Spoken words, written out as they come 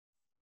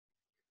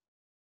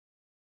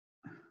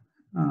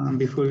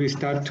Before we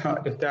start,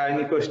 if there are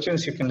any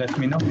questions, you can let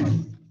me know.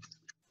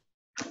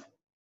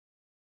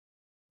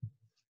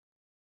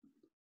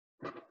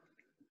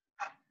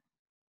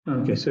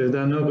 Okay, so if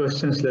there are no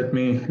questions, let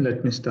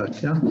me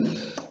start. Yeah.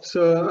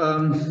 So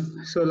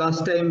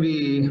last time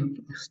we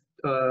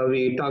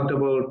talked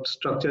about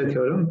structure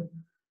theorem.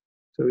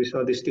 So we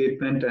saw the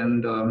statement,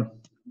 and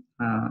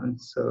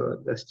so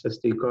let's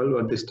just recall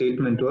what the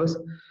statement was.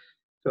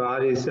 So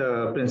R is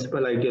a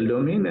principal ideal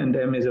domain, and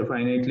M is a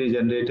finitely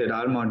generated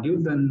R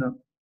module. Then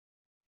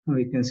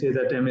we can say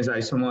that M is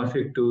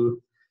isomorphic to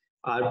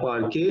R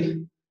power k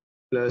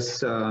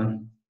plus R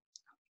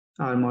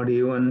mod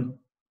A1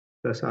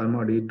 plus R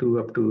mod A2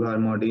 up to R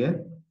mod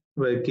An,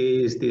 where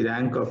k is the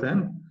rank of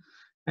M,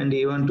 and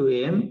A1 to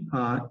Am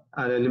are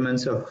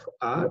elements of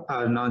R,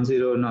 are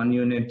non-zero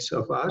non-units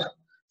of R,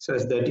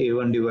 such that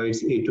A1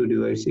 divides A2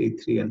 divides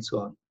A3 and so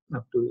on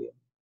up to Am.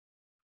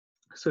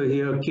 So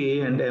here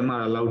k and M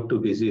are allowed to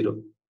be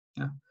 0.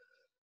 Yeah.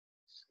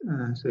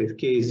 So if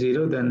k is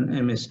 0, then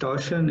M is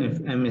torsion. If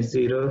M is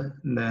 0,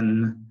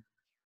 then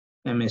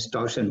M is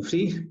torsion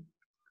free.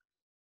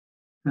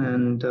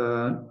 And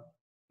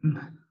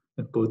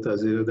if both are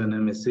 0, then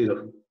M is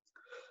 0.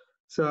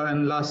 So,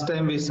 and last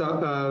time we saw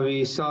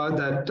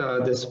that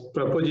this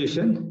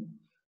proposition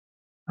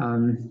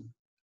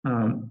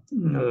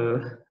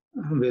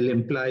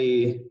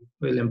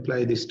will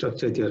imply the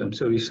structure theorem.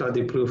 So we saw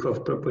the proof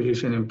of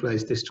proposition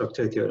implies the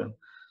structure theorem,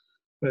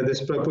 where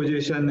this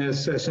proposition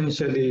is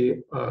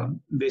essentially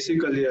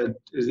basically a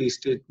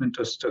restatement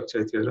of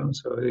structure theorem.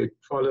 So it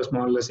follows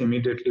more or less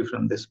immediately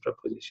from this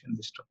proposition,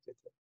 the structure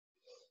theorem.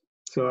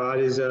 So R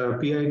is a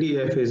PID,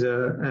 F is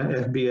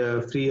F be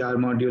a free R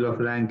module of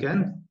rank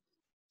n.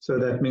 So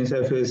that means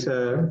F is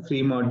a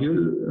free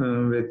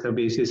module with a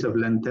basis of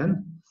length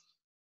n.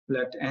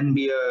 Let n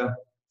be a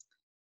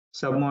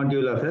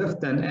submodule of F,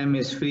 then M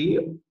is free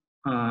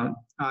R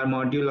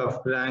module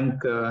of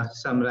rank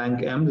some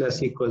rank M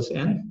less equals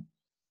n.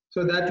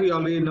 So that we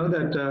already know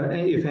that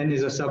if n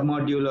is a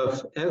submodule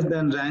of F,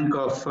 then rank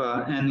of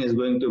n is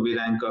going to be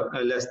rank of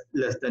less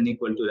than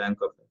equal to rank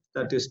of F.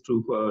 That is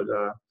true for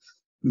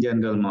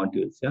general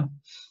modules, yeah,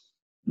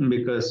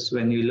 because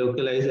when you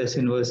localize S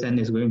inverse n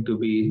is going to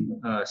be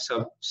a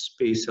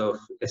subspace of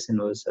S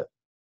inverse F.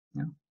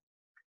 Yeah.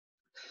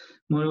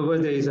 Moreover,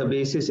 there is a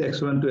basis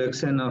x1 to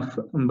xn of,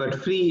 but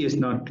free is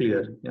not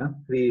clear. Yeah,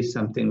 free is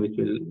something which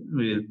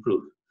we'll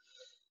prove.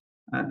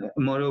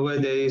 Moreover,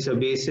 there is a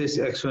basis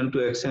x1 to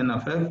xn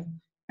of F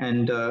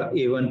and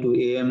A1 to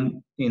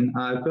Am in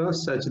R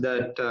cross such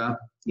that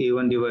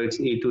A1 divides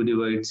A2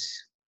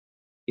 divides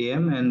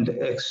Am, and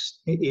A1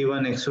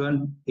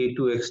 x1 A2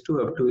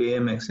 x2 up to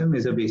Am xm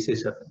is a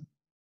basis of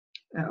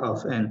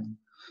n.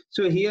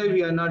 So here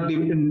we are not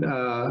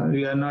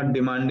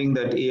demanding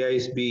that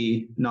AIs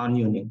be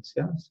non-units.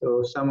 Yeah,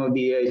 so some of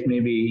the AIs may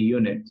be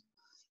units,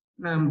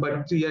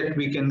 but yet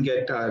we can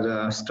get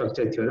our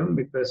structure theorem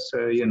because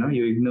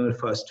you ignore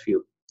first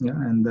few, yeah,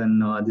 and then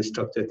the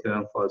structure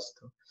theorem falls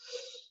through.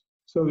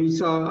 So we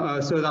saw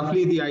so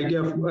roughly the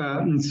idea of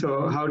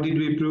so how did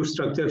we prove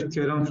structure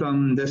theorem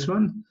from this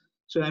one?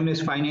 So M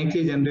is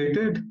finitely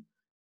generated,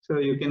 so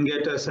you can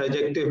get a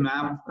surjective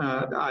map,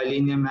 a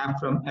linear map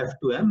from F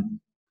to M,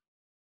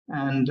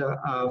 and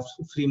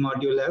free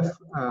module F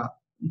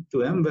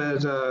to M, where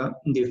the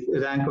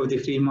rank of the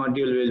free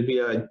module will be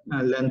a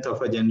length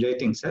of a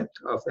generating set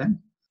of n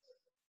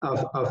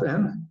of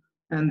M,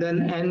 and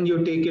then n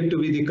you take it to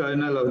be the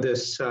kernel of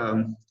this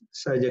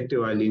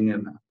surjective or linear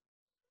map.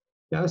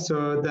 Yeah,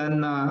 so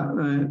then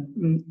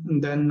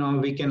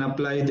we can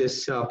apply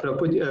this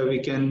we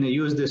can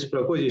use this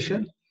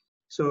proposition.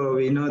 So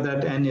we know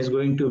that n is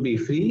going to be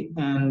free,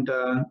 and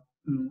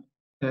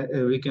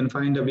we can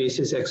find a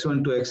basis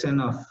x1 to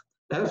xn of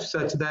F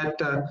such that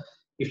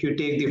if you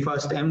take the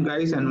first m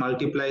guys and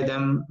multiply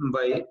them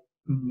by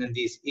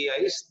these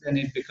AIs, then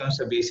it becomes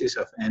a basis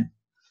of n.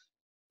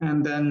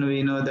 And then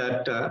we know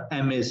that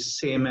M is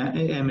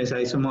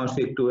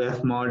isomorphic to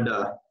F mod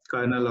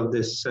kernel of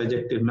this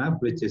surjective map,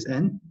 which is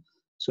n.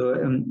 So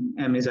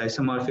M is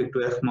isomorphic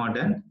to F mod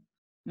n,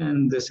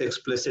 and this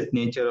explicit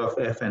nature of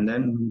F and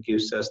n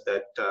gives us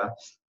that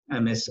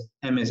M is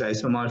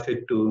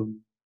isomorphic to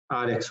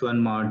Rx1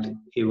 mod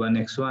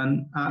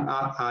A1x1,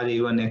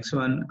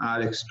 RA1x1,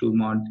 Rx2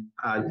 mod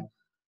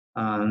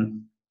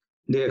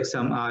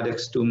dxm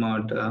Rx2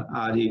 mod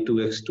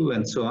RE2x2,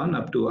 and so on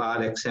up to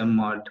Rxm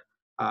mod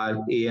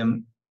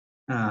RAM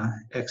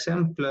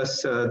xm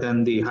plus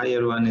then the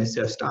higher one is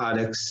just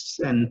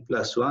Rxn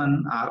plus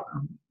 1,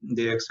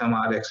 dxm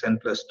Rxn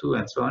plus 2,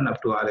 and so on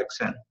up to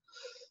Rxn.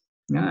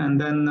 Yeah,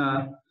 and then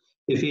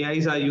if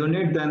AIs are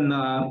unit, then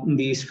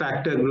these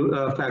factor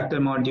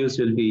modules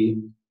will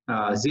be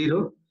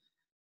 0,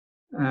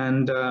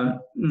 and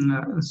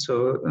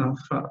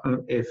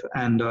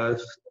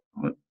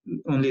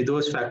only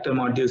those factor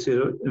modules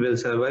will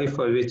survive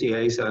for which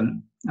AIs are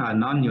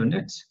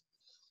non-units.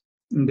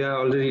 They are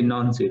already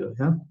non-zero,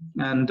 yeah?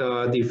 And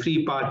the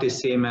free part is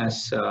same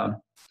as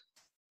R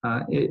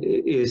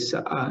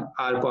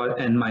power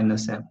n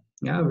minus m.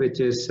 yeah, which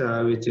is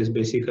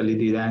basically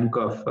the rank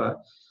of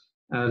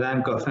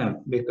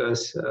M,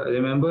 because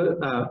remember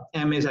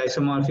M is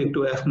isomorphic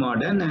to F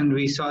mod N, and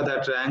we saw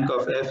that rank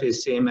of F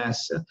is same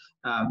as.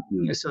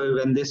 So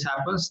when this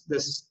happens,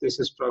 this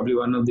is probably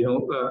one of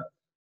the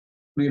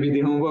maybe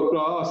the homework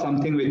law or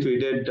something which we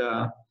did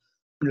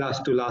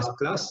last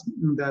class,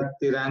 that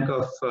the rank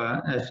of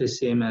F is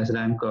same as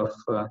rank of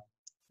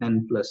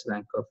N plus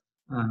rank of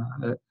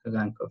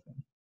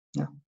N.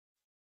 Yeah.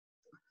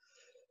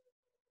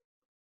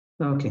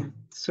 Okay,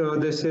 so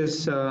this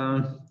is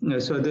so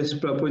this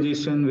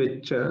proposition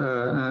which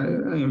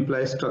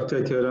implies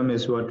structure theorem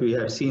is what we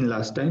had seen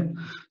last time.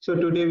 So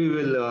today we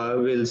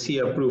will see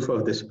a proof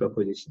of this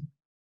proposition.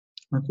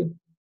 Okay.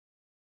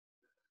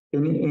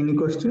 Any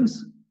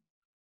questions?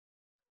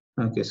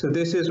 Okay, so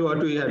this is what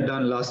we had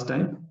done last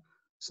time.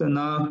 So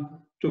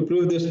now to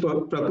prove this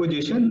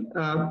proposition,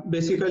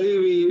 basically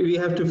we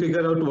have to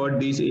figure out what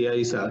these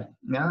AIs are.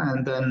 Yeah,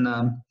 and then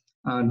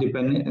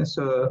depending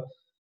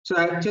so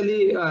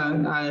actually,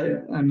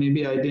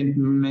 maybe I didn't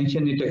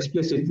mention it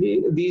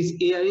explicitly. These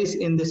AIs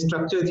in the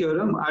structure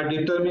theorem are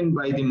determined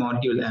by the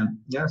module M.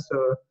 Yeah,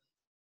 so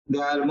they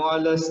are more or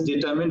less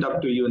determined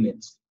up to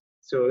units.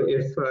 So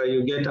if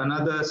you get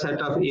another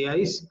set of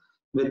AIs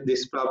with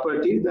this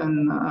property,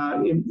 then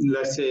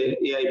let's say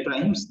AI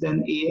primes,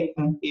 then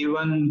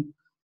A1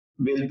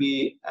 will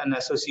be an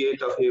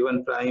associate of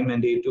A1 prime,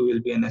 and A2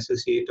 will be an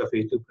associate of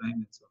A2 prime,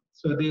 and so on.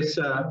 So this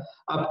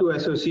up to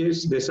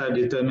associates, these are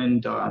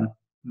determined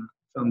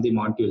from the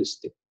module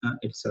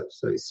itself.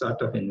 So it's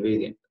sort of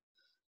invariant.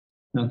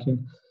 Okay.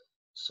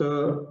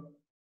 So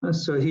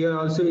here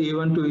also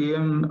A1 to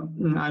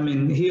AM, I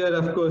mean, here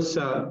of course,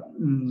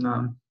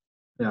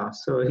 yeah,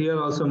 so here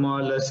also more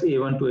or less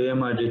A1 to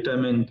AM are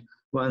determined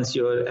once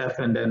your F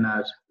and N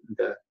are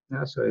there.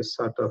 Yeah, so it's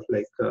sort of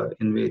like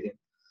invariant.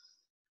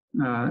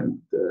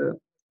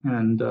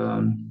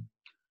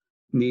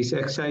 These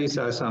Xi's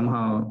are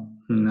somehow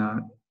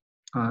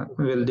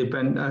will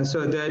depend.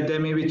 So there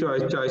may be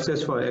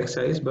choices for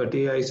Xi's, but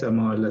AI's are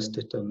more or less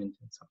determined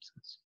in some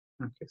sense.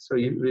 Okay, so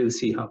we'll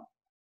see how.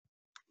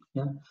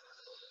 Yeah.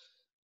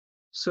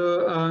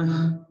 So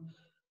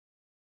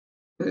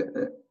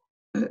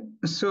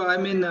so I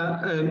mean,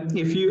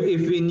 if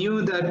we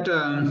knew that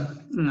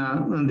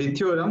the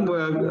theorem,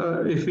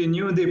 if we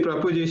knew the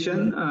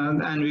proposition,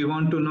 and we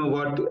want to know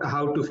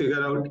how to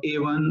figure out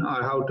A1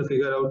 or how to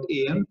figure out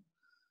AM,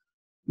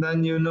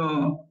 then you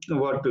know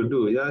what to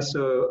do. Yeah.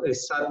 So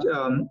it's such.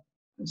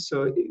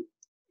 So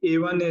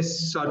A1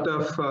 is sort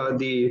of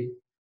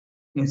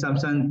in some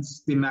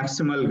sense the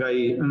maximal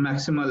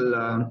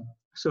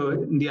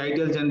so the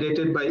ideal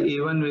generated by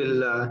A1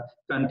 will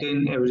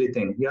contain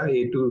everything. Yeah,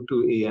 A2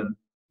 to AM.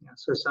 Yeah,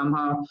 so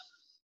somehow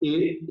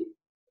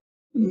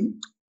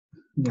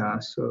yeah,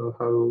 so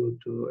how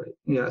do I,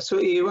 yeah, so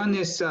A1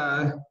 is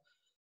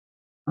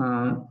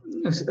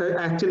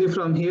actually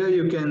from here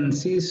you can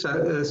see,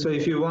 so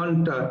if you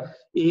want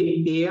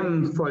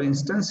AM for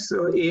instance,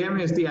 so AM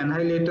is the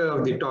annihilator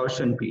of the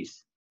torsion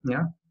piece,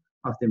 yeah,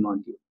 of the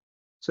module.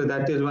 So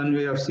that is one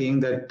way of seeing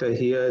that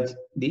here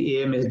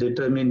the AM is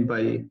determined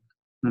by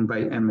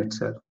M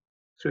itself.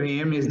 So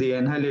AM is the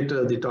annihilator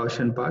of the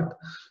torsion part,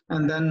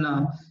 and then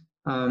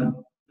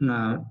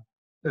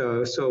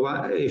so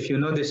if you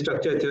know the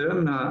structure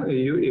theorem,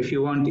 if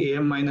you want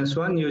AM minus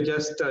 1, you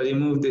just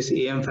remove this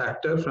AM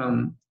factor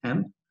from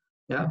M,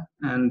 yeah,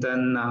 and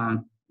then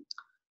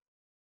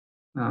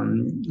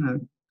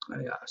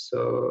yeah,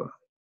 so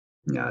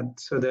yeah,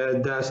 so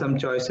there are some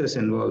choices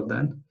involved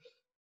then,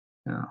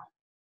 yeah.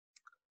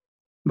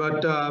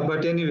 But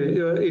anyway,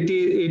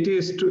 it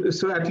is true.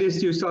 So at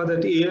least you saw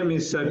that AM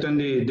is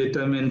certainly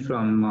determined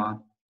from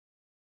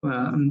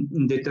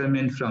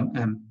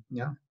M,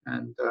 yeah,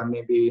 and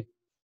maybe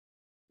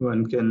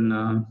one can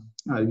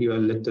argue a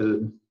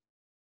little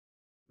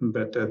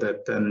better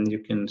that then you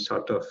can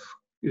sort of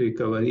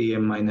recover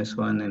AM minus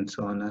 1 and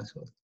so on as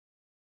well.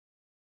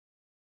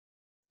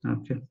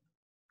 Okay.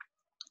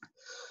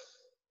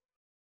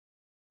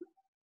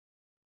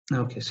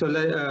 Okay, so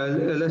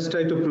let's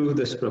try to prove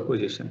this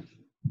proposition.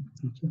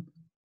 Okay.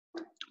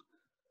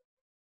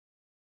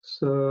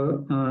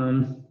 So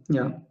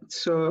yeah,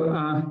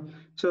 so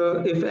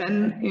if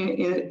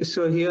N,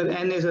 so here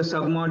N is a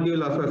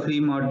submodule of a free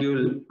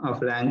module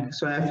of rank.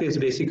 So F is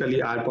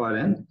basically R power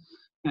N,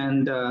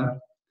 and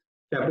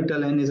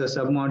capital N is a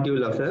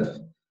submodule of F.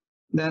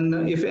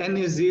 Then if N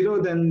is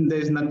 0, then there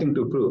is nothing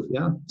to prove.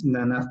 Yeah.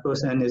 Then of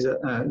course N is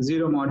a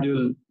 0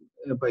 module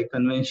by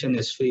convention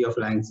is free of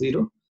rank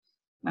 0,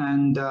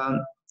 and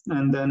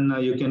then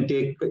you can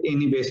take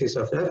any basis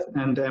of F,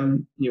 and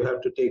M you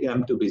have to take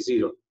M to be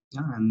 0.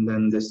 Yeah, and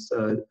then this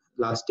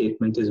last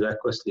statement is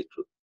vacuously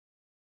true.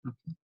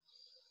 Okay.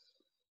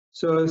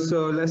 So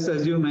let's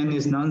assume N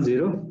is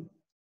non-zero.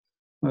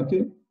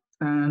 Okay,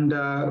 and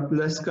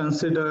let's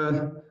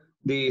consider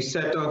the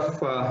set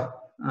of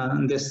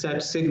this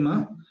set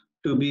sigma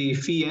to be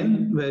phi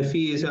n, where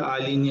phi is a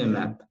R-linear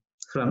map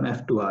from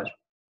F to R.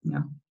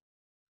 Yeah.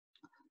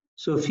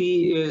 So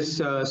phi is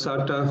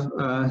sort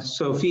of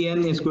so phi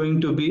n is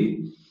going to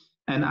be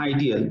an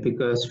ideal,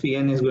 because phi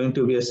n is going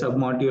to be a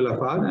submodule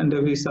of R, and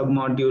every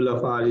submodule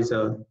of R is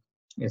an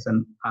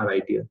R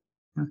ideal.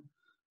 Yeah.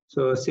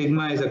 So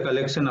sigma is a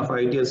collection of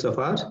ideals of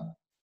R,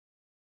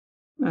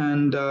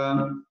 and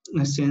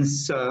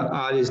since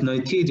R is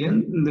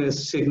Noetherian, the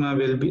sigma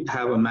will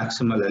have a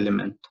maximal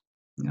element.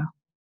 Yeah.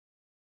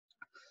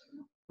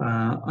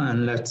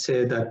 And let's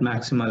say that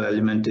maximal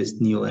element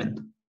is nu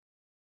n.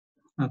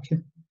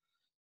 Okay.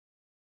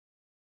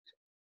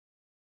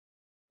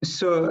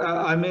 So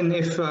I mean,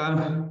 if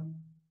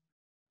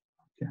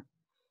okay.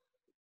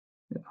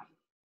 Yeah.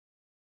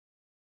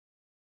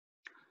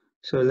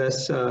 So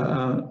let's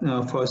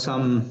for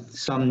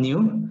some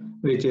nu,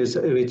 which is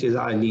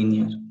R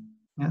linear.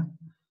 Yeah.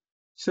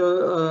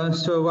 So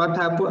so what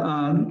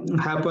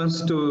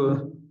happens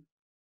to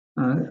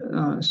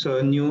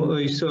so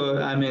nu? So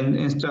I mean,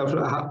 instead of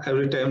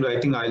every time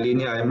writing R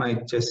linear, I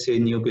might just say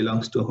nu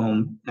belongs to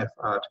home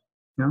FR.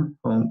 Yeah,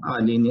 home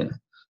R linear.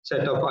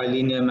 Set of R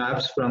linear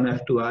maps from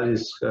F to R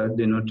is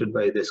denoted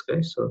by this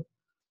guy. So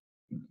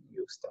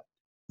use that.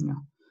 Yeah.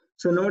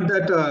 So note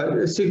that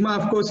sigma,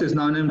 of course, is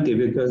non-empty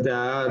because there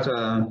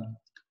are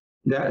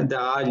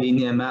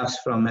linear maps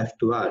from F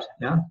to R.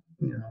 Yeah.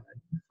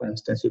 For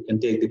instance, you can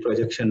take the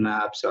projection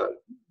maps, or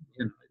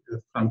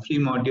from free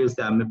modules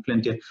there are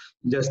plenty.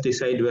 Just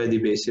decide where the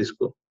bases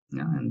go.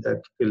 Yeah, and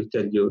that will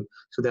tell you.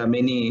 So there are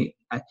many.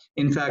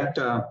 In fact,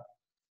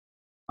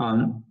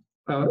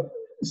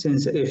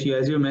 since if you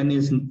assume n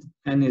is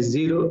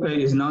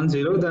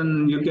non-zero,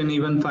 then you can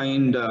even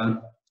find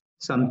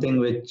something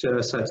which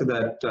such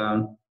that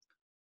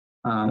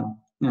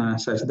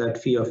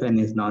phi of n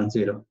is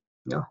non-zero.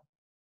 Yeah.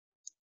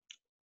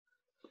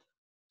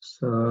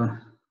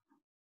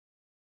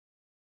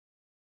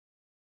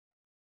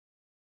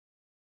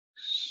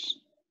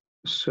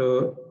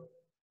 So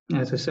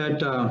as I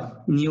said,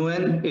 nu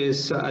n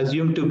is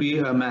assumed to be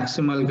a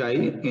maximal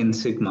guy in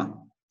sigma.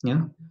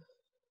 Yeah.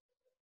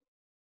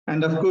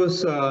 And of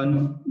course,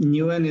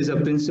 nu n is a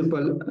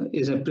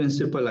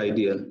principal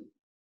ideal,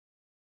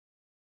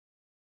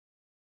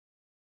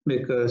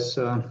 because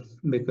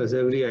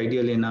every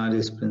ideal in R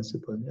is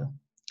principal. Yeah,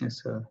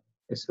 it's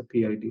a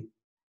PID.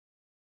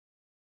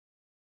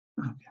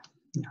 Okay.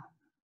 Yeah.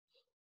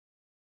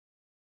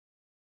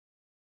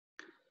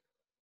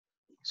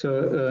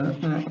 So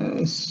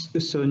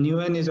nu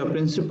n is a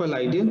principal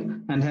ideal,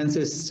 and hence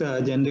is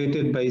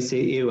generated by,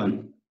 say,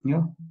 A1.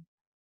 Yeah.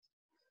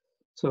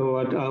 So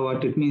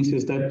what it means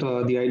is that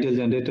the ideal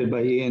generated by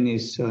An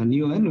is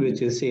nu n,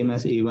 which is same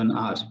as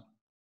A1R.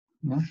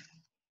 Yeah.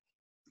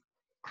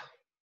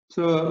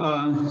 So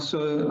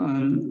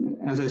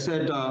as I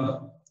said,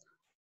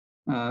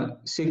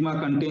 sigma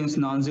contains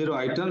non-zero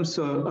items,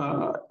 so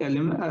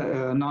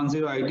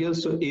non-zero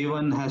ideals. So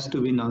A1 has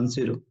to be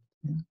non-zero.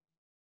 Yeah.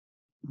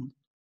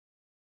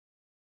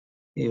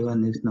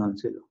 A1 is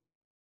non-zero,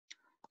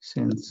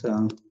 since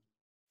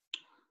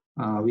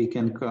we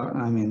can.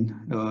 I mean,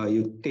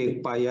 you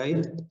take pi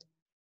I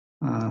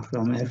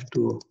from F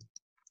to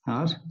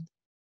R,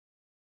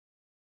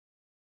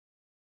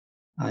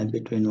 I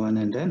between 1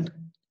 and n.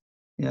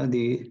 Yeah,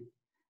 the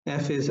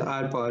F is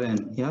R power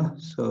n. Yeah,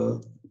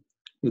 so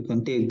you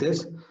can take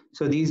this.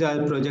 So these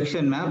are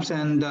projection maps,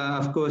 and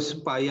of course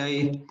pi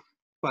I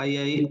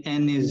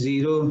n is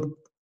 0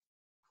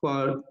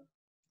 for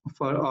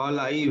all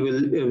I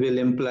will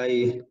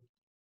imply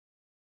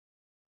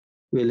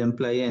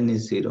n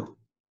is 0.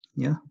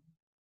 Yeah.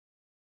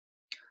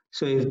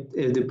 So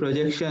if the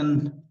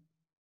projection,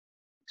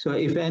 so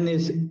if n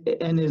is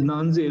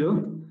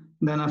non-zero,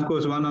 then of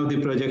course one of the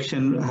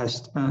projection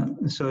has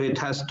so it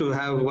has to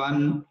have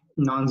one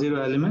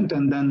non-zero element,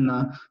 and then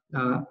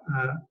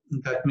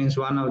that means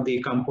one of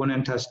the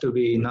component has to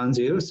be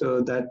non-zero, so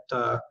that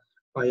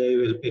pi I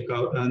will pick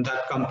out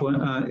that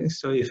component.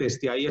 So if it's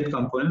the ith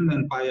component,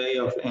 then pi I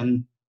of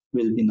n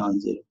will be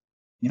non-zero.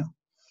 Yeah.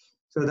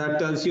 So that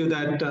tells you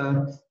that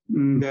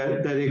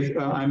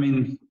I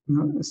mean,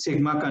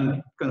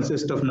 sigma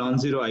consists of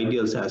non-zero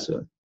ideals as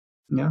well.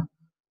 Yeah.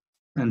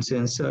 And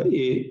since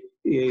A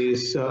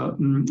is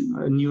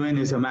nu n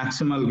is a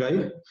maximal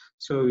guy,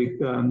 so we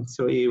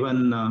so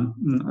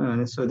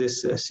A1 so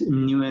this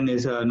nu n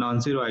is a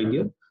non-zero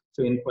ideal.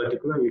 So in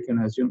particular, we can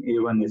assume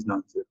A1 is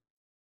non-zero.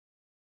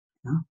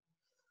 Yeah.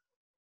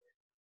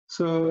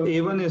 So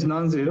A1 is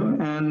non-zero,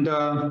 and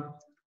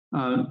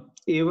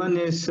A1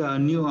 is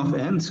nu of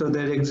n. So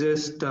there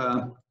exists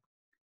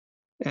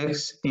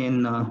x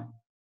in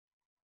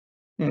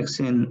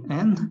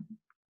n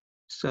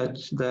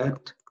such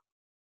that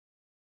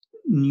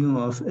nu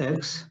of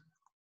x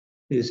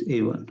is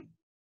A1.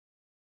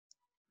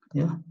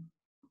 Yeah.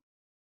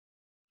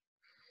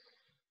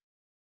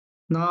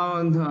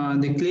 Now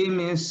the claim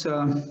is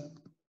I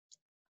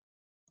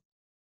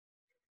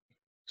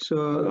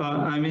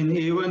mean,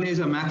 A1 is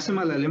a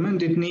maximal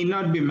element. It need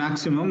not be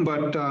maximum,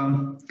 but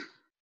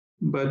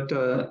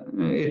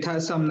it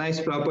has some nice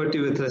property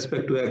with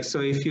respect to x.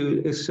 So if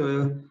you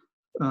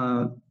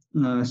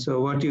so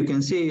what you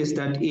can say is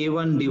that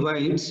A1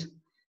 divides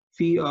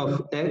phi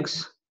of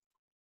x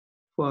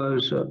for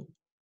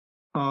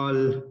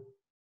all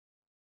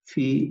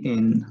phi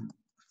in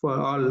for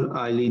all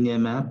I linear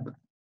map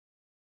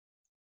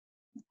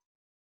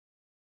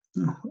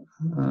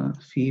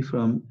phi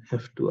from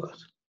F to R.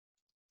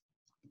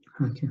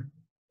 Okay.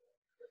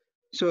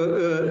 So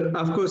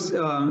of course,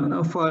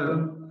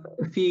 for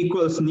phi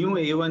equals nu,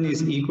 A1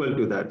 is equal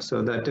to that,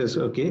 so that is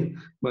okay.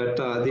 But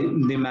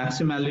the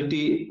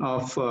maximality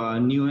of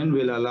nu n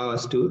will allow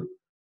us to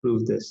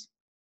prove this.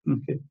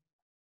 Okay.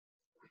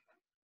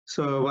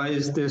 So why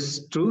is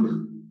this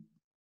true?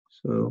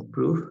 So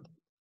proof.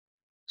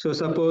 So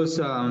suppose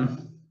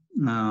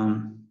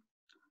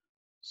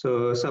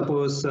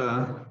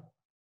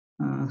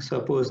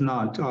suppose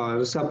not,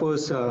 or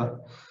suppose so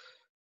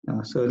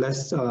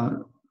let's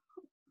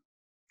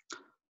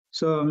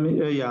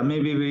yeah,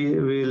 maybe we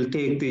will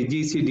take the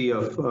GCD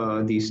of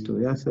these two.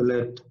 Yeah, so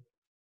let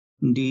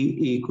D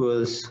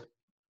equals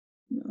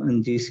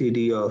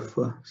GCD of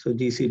so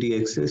GCD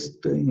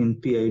exists in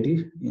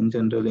PID in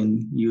general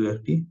in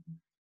UFD.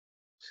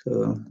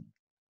 So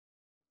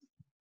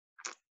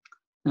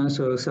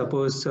so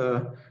suppose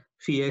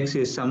phi x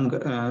is some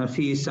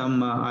phi is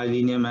some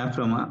I-linear map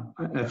from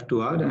F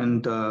to R,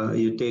 and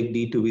you take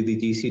D to be the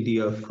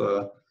GCD of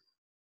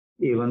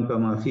A1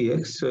 comma phi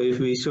x. So if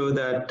we show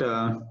that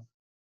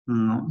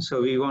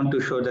so we want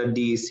to show that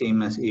D is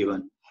same as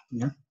A1.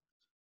 Yeah.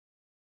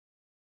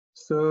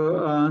 So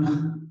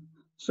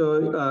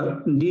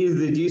D is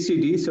the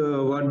GCD.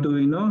 So what do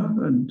we know?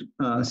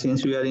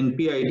 Since we are in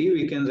PID,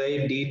 we can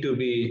write D to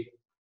be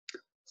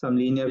some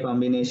linear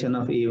combination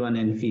of A1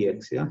 and phi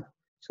x. Yeah.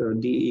 So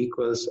D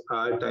equals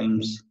R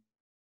times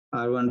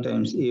R1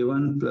 times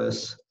A1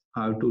 plus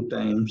R2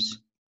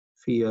 times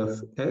phi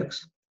of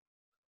x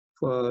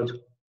for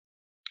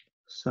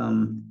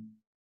some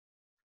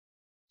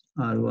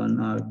R1,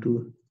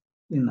 R2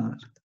 in R.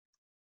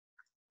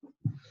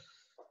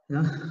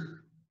 Yeah.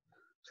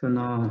 So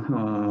now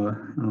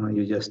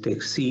you just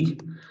take C,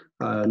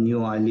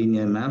 new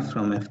I-linear map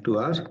from F to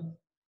R,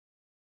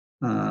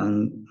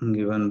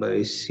 given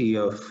by C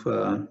of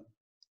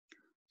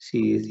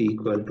C is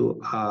equal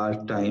to R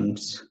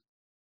times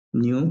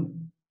nu,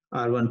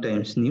 R1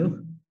 times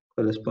nu,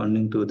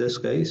 corresponding to this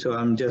guy. So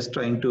I'm just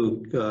trying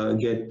to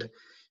get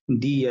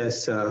D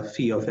as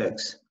phi of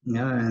x.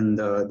 Yeah, and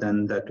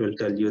then that will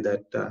tell you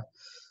that.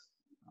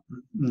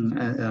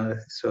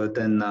 So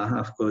then,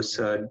 of course,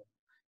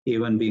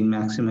 A1 being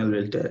maximal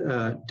will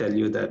tell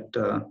you that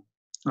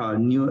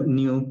nu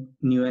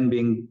n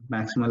being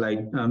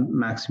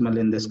maximal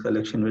in this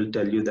collection will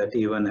tell you that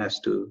A1 has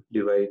to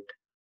divide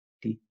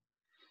D.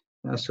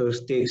 So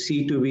take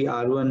C to be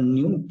R1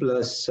 nu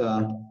plus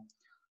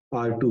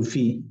R2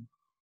 phi.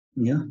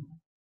 Yeah.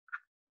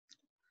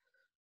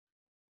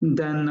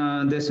 Then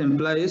this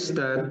implies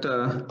that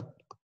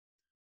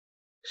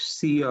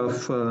C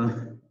of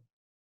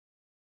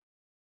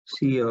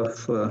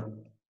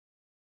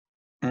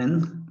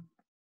n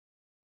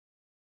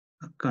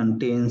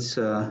contains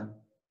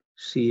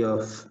C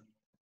of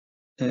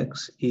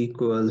x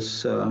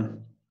equals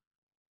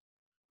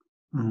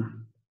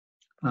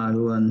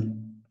R1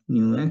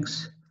 nu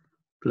x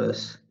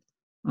plus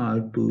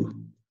R2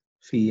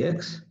 phi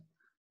x,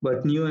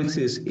 but nu x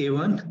is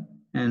A1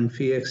 and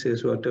phi x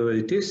is whatever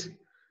it is,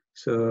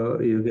 so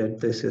you get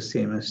this as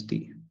same as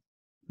D.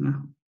 Yeah.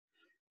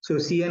 So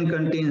Cn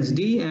contains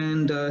D,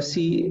 and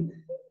C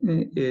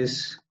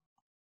is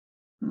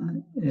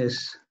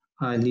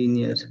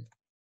linear.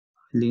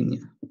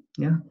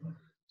 Yeah.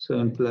 So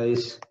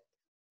implies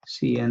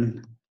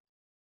Cn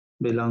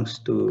belongs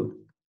to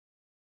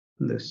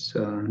this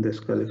this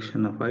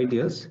collection of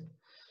ideas.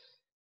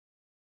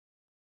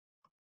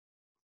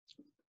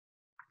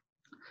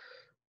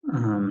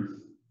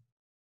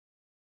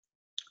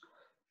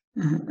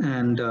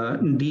 And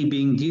D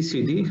being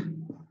GCD,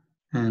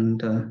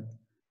 and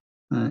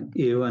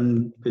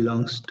A1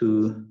 belongs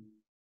to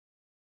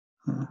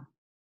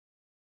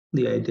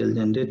the ideal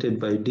generated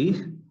by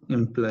D,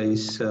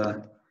 implies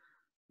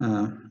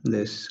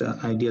this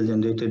ideal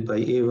generated by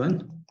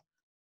A1,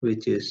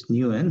 which is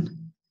nu n,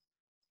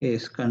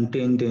 is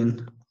contained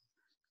in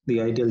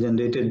the ideal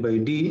generated by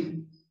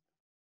D,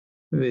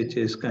 which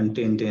is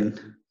contained in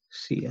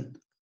Cn.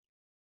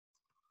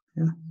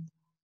 Yeah.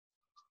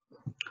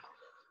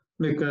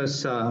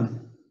 Because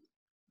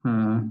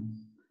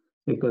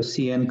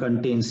Cn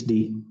contains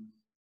D.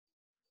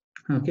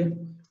 Okay.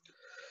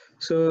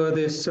 So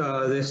this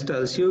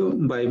tells you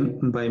by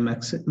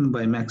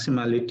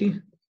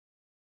maximality,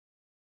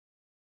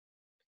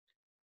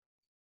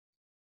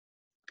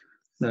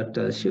 that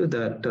tells you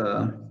that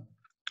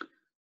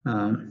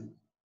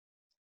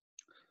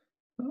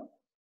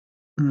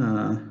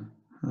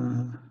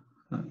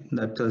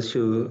that tells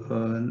you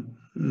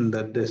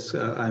that this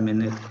I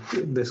mean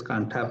this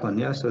can't happen.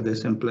 Yeah. So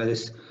this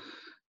implies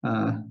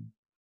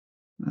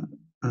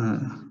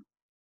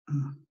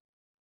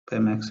by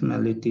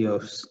maximality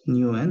of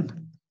nu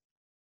n,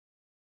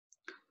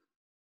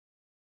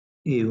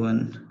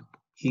 A1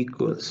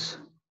 equals,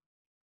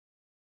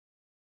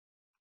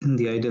 in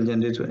the ideal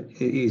generator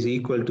is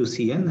equal to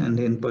Cn, and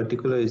in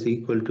particular is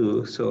equal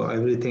to, so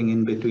everything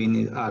in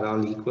between are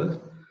all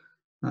equal.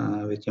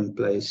 which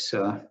implies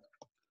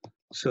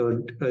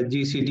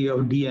GCD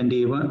of D and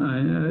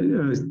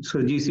A1. So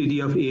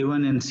GCD of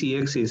A1 and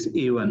CX is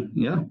A1.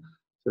 Yeah.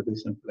 So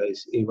this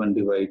implies A1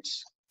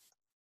 divides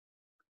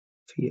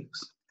Px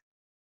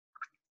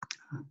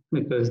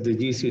because the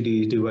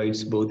GCD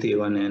divides both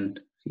A1 and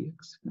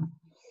Px. Yeah.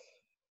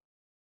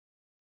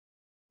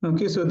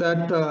 Okay, so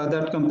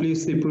that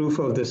completes the proof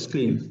of this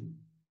claim.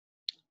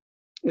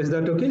 Is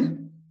that okay?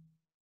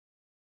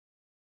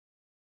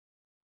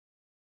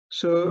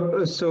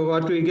 So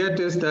what we get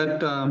is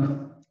that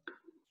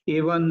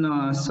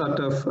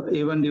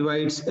A1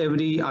 divides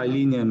every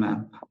I-linear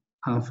map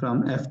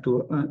from F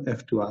to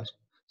R.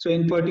 So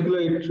in particular,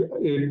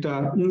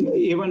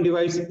 A1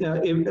 divides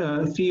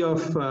phi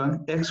of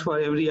X for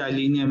every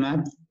I-linear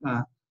map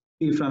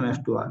P from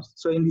F to R.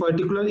 So in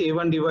particular,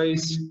 A1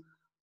 divides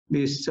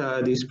this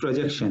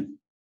projection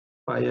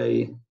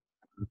pi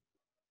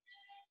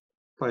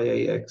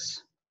I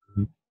X.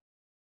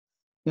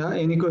 Yeah,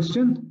 any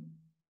question?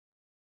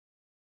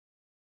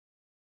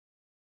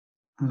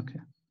 Okay.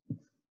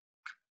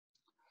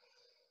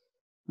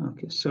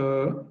 Okay,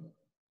 so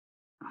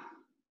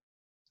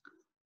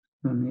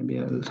maybe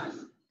I'll.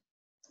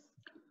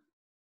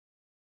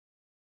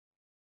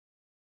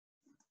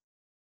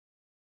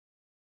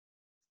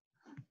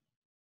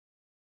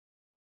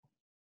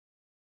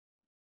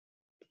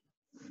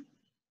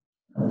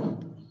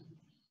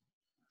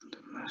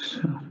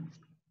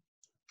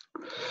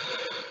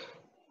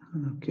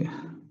 Okay.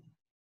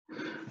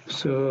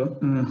 So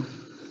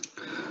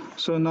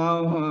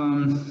now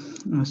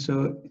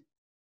so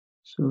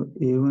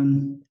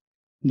A1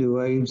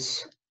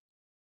 divides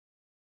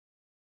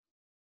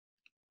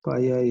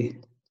pi I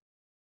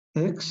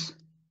X.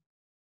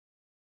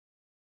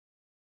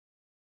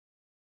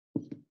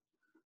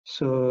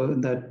 So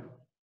that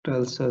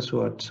tells us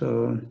what?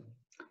 So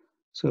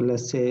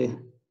let's say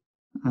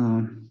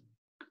yeah.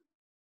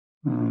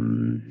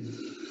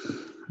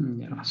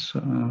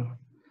 So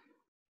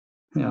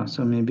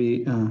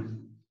maybe yeah.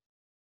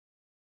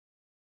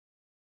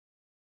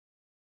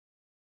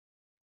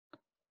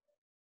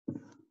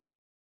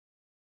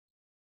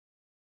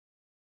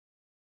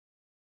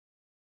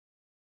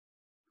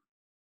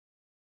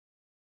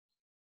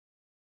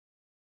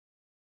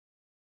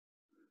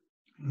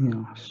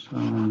 So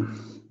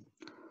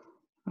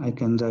I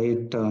can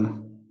write.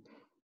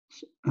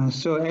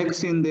 So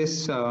X in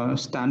this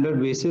standard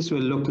basis will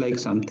look like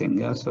something.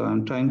 Yeah. So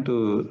I'm trying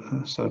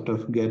to sort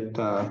of get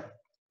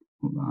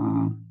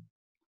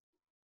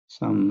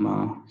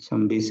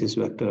some basis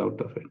vector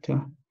out of it.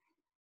 Yeah.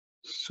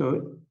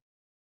 So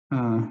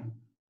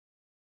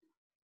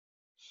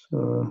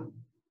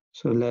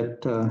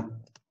let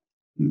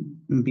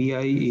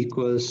bi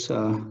equals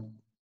pi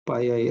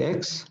I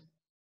X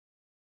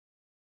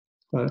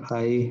for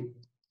I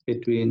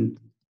between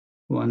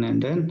 1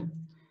 and n.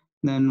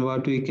 Then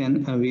what we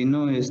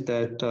know is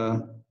that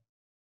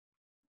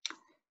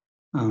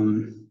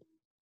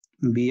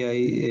bi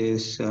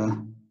is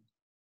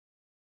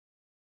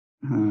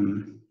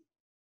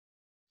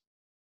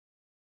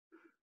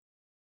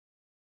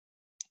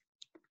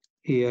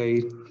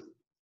ai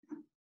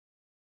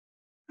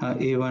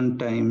a1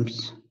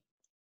 times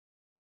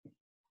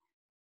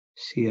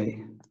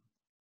ci.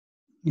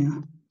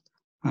 Yeah,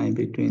 I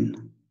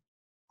between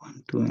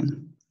 1 to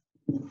n.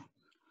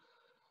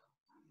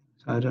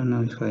 I don't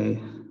know if I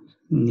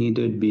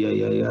needed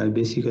BI. I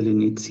basically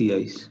need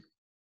CIs.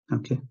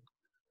 Okay.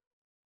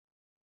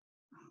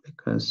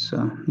 Because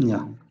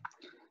yeah.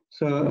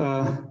 So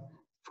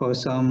for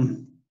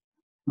some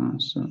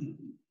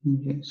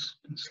yes,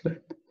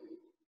 slide.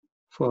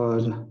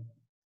 For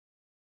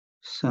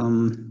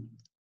some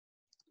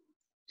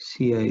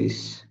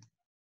CIs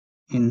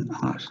in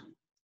R.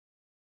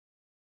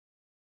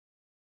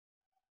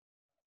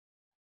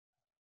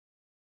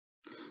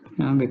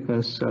 Yeah,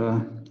 because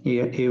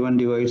A1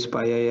 divides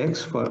pi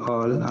ix for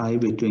all I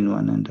between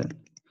 1 and n.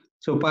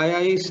 So pi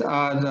i's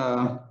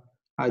are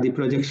the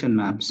projection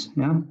maps.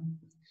 Yeah.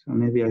 So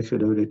maybe I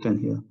should have written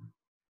here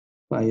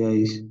pi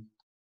I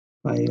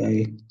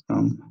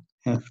from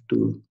F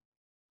to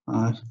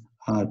R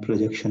are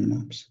projection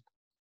maps.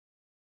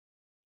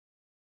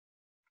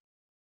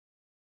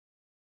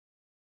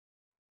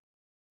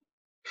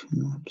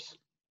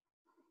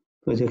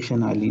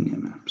 Projection are linear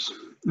maps.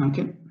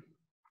 Okay.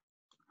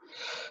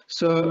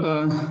 So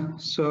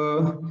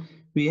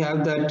we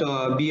have that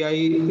bi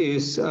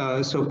is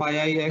so pi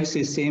I x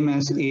is same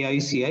as ai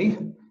ci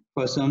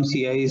for some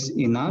ci's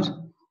in R.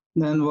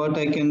 Then what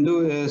I can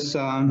do is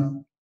yeah.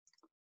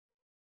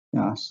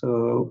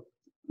 So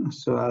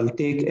I'll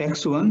take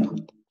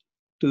x1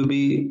 to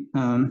be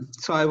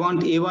so I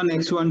want a1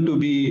 x1 to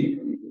be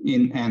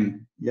in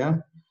n.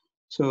 Yeah.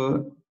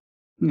 So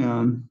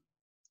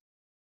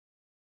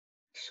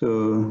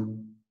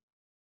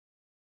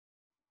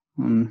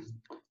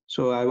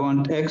so I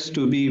want x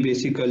to be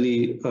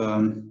basically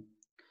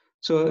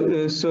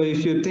so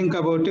if you think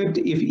about it,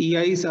 if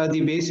EIs are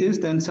the basis,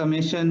 then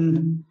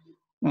summation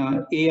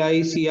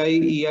AI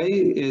CI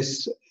EI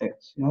is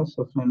x. Yeah?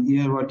 So from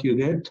here what you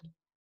get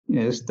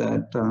is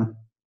that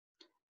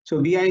So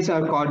BIs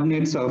are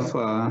coordinates of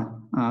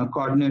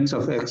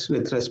X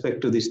with respect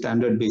to the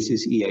standard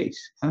basis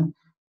EIs.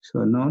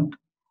 So note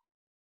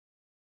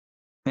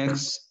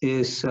X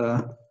is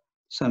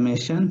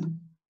summation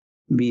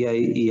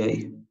BI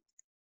EI,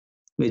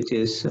 which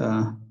is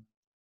same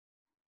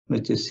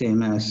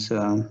as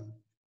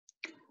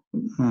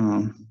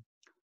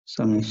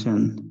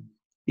summation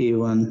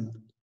A1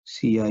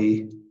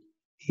 CI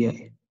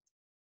EI,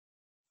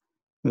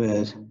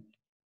 where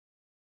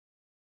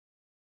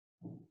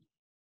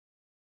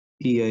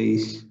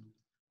EIs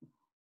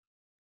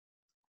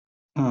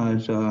are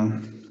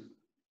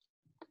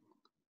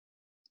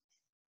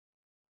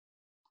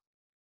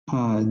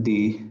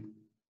the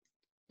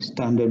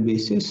standard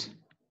basis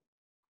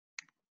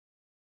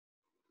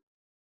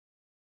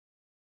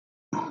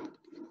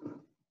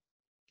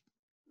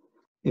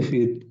if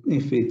we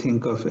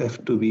think of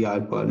F to be R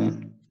power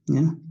n,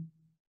 yeah,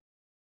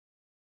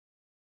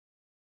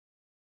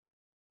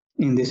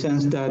 in the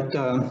sense that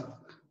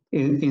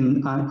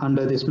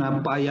under this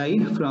map pi I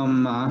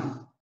from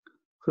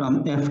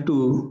F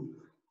to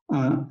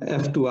R,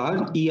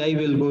 EI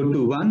will go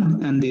to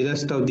 1 and the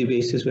rest of the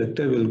basis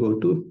vector will go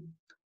to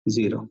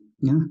 0.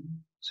 Yeah.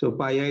 So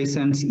pi I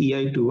sends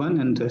EI to 1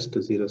 and rest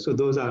to 0. So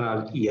those are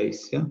our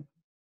EIs. Yeah.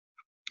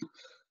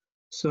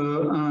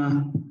 So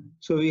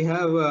we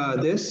have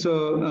this.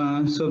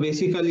 So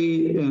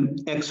basically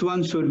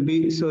x1 should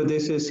be, so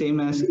this is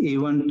same as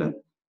A1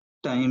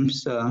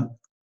 times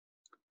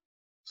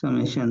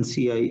summation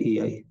Ci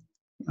EI.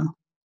 Yeah.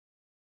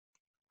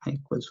 I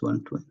equals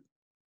 1 to n.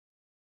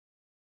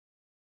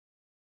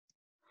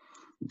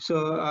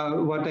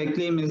 So what I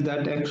claim is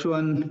that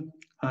x1,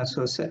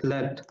 so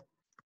let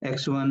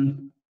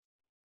x1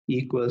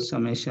 equals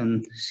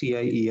summation Ci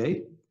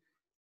EI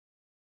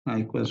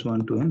equals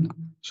 1 to n.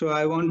 So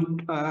I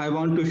want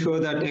to show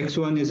that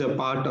x1 is a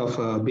part of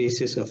a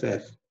basis of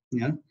F,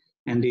 yeah,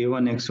 and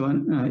A1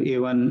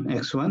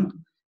 x1,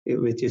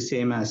 which is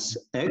same as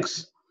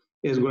x,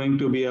 is going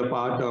to be a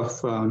part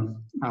of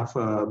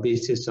a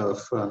basis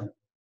of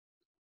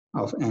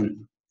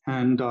n.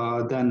 And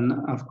then,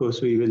 of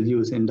course, we will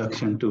use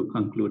induction to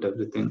conclude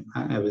everything.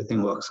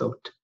 Everything works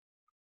out.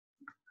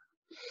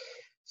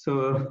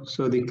 So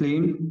the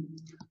claim.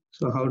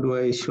 So how do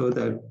I show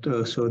that?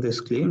 Show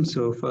this claim.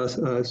 So first,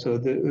 so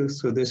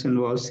this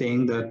involves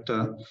saying that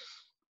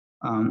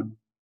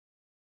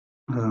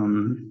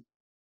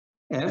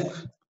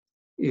F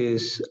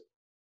is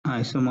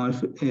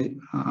isomorphic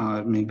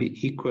or maybe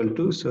equal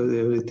to. So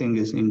everything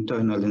is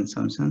internal in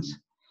some sense.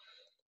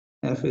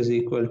 F is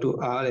equal to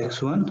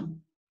Rx1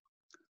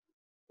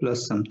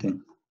 plus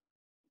something.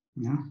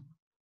 Yeah.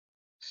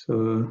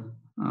 So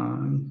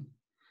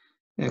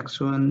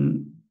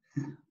x1,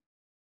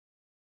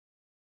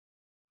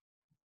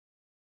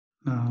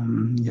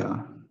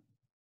 yeah.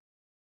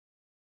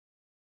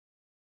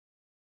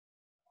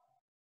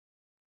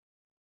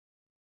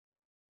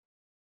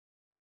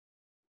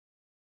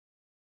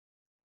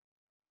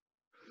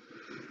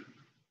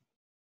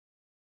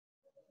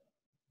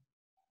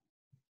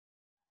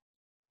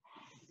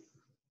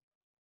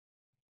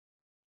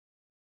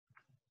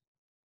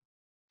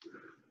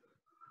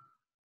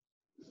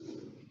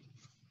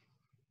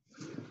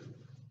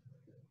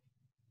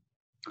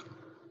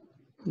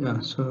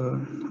 Yeah,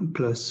 so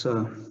plus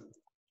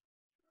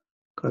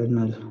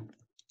kernel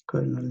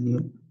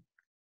new.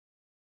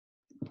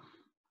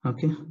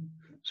 Okay,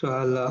 so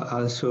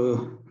I'll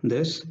show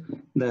this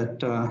that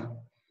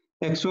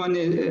x1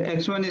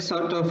 is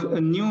sort of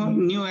a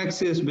new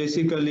x is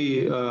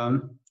basically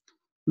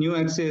new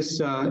x is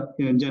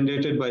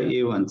generated by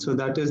A1. So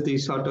that is the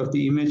sort of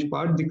the image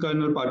part. The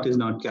kernel part is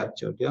not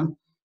captured. Yeah.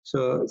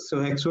 So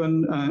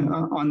x1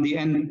 on the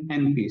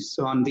n piece.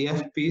 So on the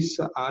F piece,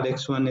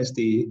 Rx1 is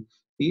the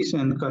piece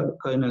and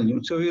kernel new.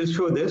 So we'll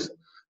show this.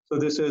 So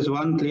this is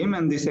one claim,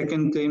 and the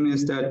second claim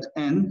is that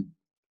n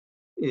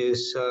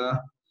is so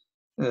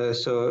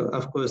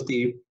of course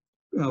the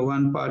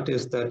one part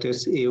is that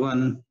is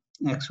A1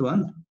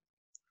 x1,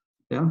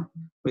 yeah,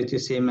 which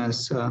is same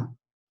as so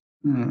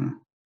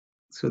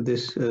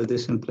this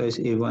implies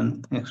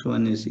A1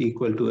 x1 is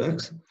equal to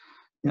x,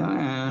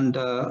 yeah, and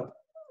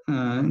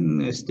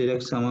it's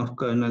direct sum of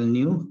kernel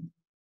new,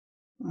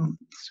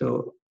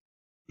 so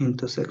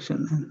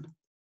intersection n.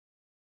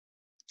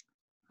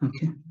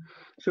 Okay,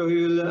 so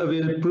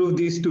we'll prove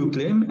these two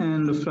claims,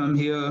 and from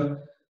here,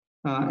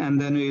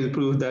 and then we'll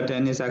prove that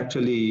n is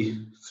actually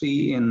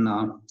free in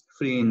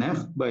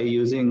F by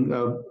using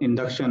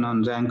induction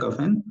on rank of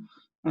n,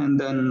 and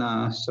then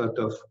sort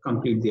of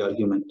complete the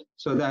argument.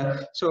 So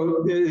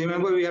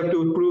remember, we have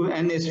to prove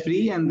n is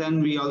free, and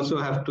then we also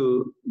have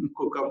to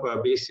cook up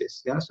a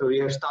basis. Yeah, so we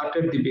have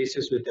started the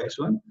basis with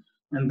x1,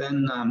 and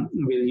then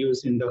we'll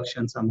use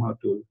induction somehow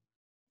to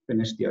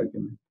finish the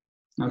argument.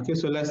 Okay,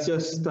 so let's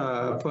just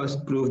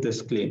first prove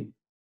this claim.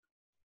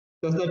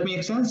 Does that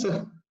make sense?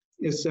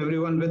 Is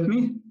everyone with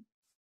me?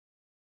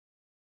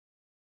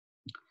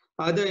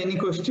 Are there any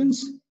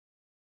questions?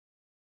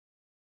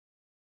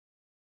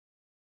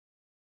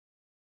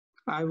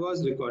 I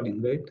was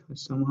recording, right?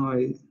 Somehow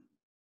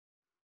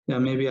Yeah,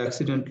 maybe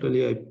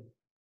accidentally I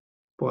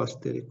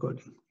paused the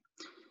recording.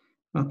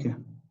 Okay.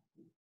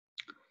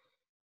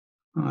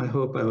 I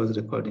hope I was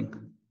recording.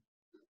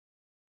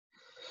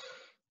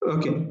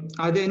 Okay.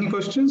 Are there any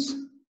questions?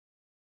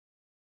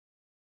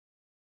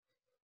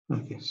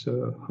 Okay,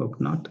 so hope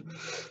not.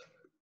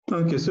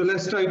 Okay, so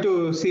let's try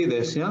to see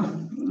this. Yeah.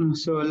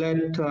 So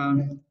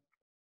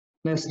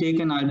let's take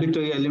an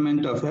arbitrary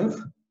element of f.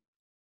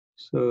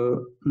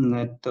 So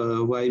let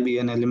y be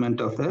an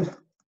element of f.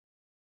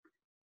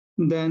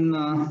 Then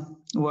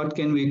what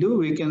can we do?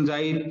 We can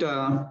write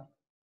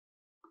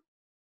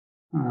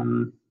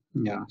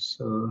yeah.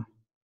 So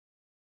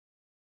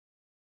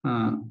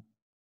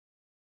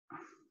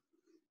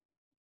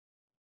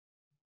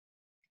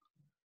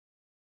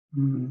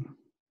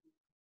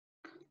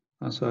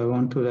so I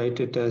want to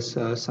write it as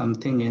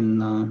something in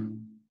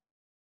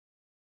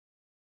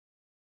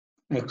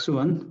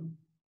x1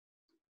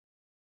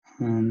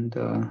 and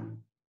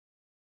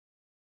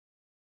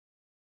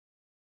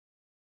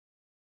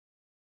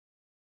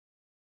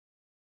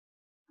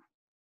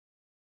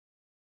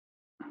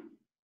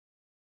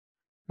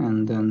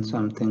then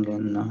something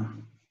in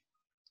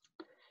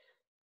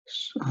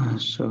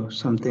so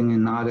something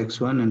in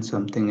Rx1 and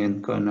something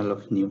in kernel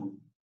of nu.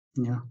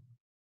 Yeah.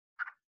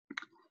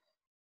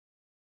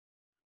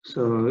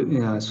 So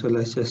yeah, so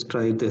let's just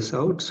try this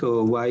out.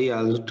 So y,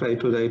 I'll try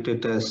to write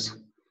it as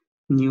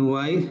nu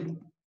y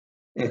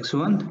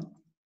x1.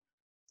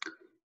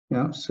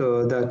 Yeah,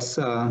 so that's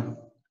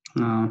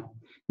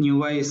nu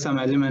y is some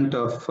element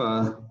of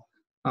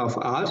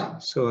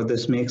R, so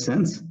this makes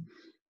sense.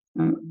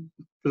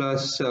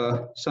 Plus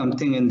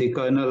something in the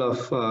kernel of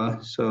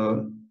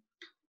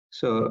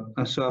so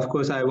of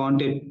course I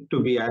want it to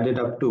be added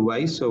up to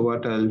y. So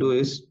what I'll do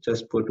is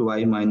just put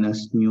y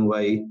minus nu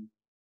y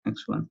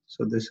x1.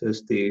 So this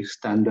is the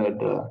standard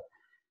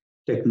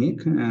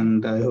technique,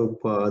 and I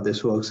hope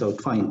this works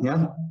out fine.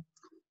 Yeah.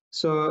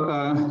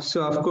 So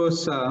so of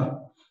course.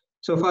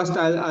 So first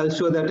I'll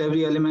show that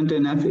every element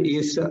in F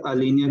is a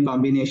linear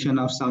combination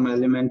of some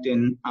element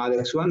in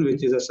Rx1,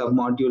 which is a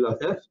submodule of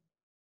F,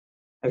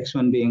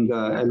 x1 being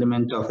an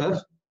element of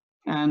F,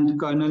 and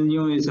kernel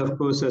nu is of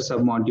course a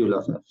submodule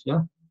of F.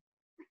 Yeah.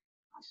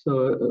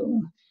 So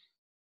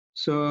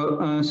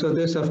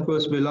this of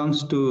course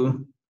belongs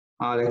to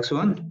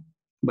Rx1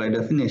 by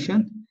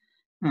definition,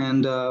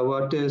 and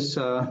what is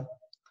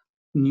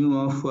nu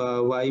of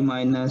y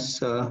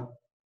minus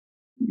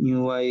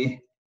nu y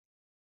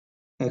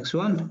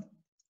x1?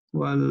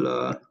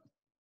 Well,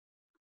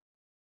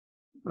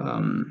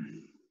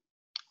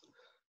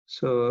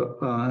 so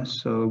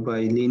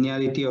by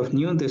linearity of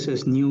nu, this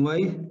is nu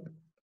y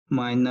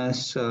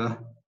minus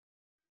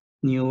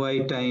nu y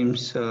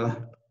times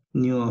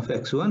nu of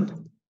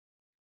x1.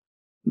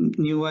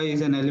 Nu y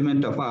is an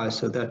element of R,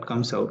 so that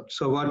comes out.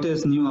 So what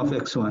is nu of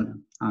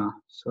x1?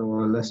 So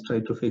let's try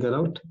to figure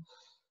out.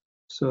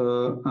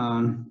 So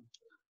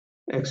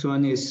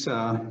x1 is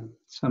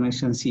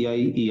summation ci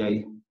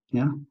ei.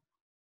 Yeah.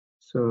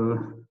 So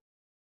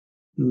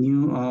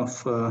nu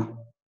of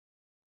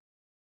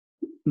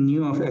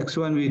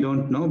x1 we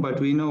don't know, but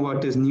we know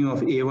what is nu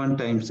of a1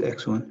 times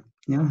x1.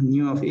 Yeah,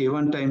 nu of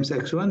a1 times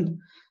x1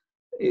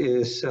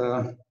 is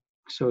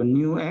so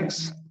nu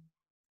x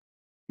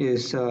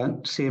is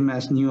same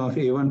as nu of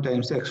a1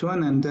 times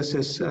x1, and this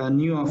is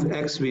nu of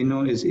x we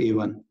know is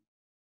a1.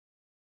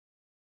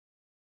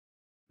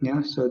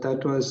 Yeah, so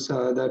that was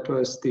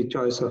the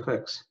choice of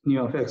x. Nu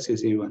of x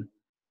is a1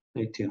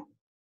 right here.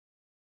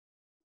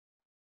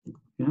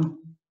 Yeah.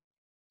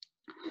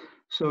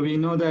 So we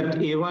know that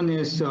a1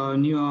 is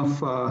nu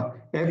of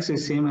x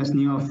is same as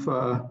nu of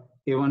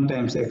a1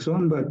 times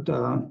x1, but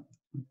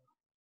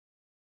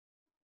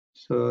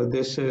so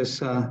this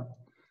is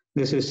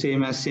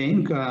same as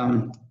saying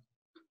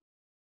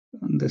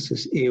this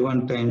is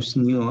a1 times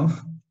nu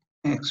of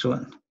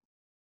x1.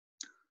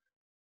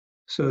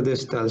 So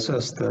this tells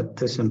us that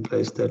this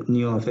implies that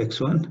nu of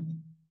x1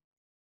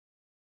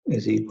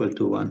 is equal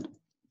to 1.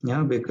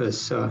 Yeah,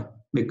 because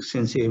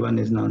since a1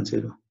 is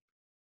non-zero.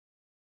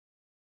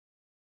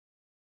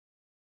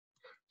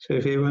 So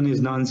if a1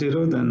 is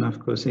non-zero, then of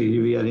course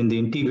we are in the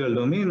integral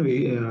domain.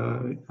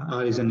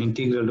 R is an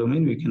integral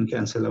domain. We can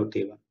cancel out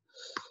a1.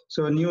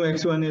 So nu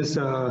x1 is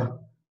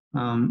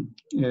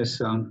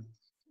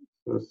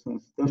so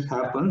since this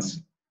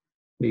happens,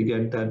 we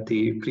get that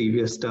the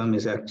previous term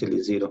is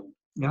actually 0.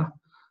 Yeah.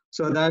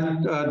 So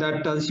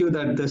that tells you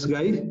that this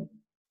guy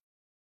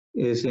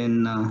is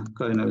in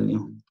kernel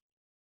nu.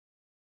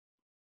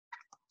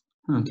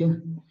 Okay.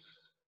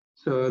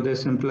 So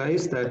this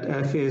implies that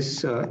f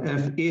is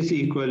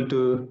equal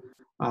to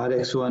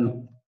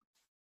Rx1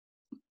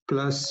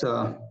 plus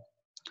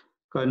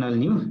kernel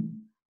nu.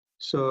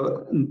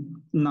 So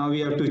now we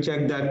have to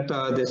check that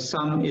the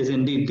sum is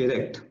indeed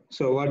direct.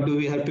 So what do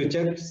we have to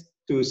check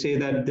to say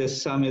that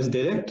this sum is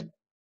direct?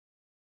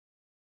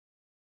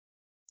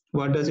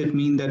 What does it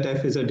mean that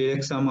f is a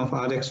direct sum of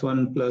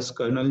Rx1 plus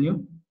kernel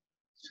nu?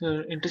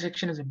 So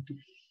intersection is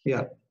empty.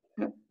 Yeah.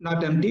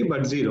 not empty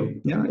but 0.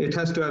 Yeah, it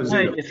has to have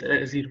 0.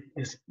 Yes, 0.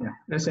 Yes. Yeah,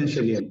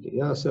 essentially empty.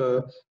 Yeah,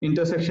 so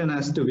intersection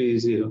has to be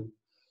 0.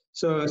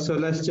 So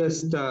let's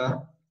just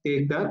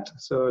take that.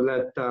 So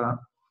let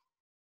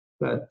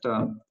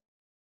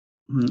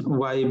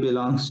y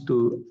belongs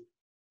to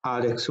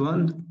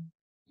Rx1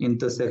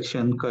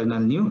 intersection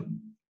kernel nu.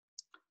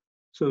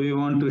 So we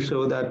want to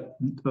show that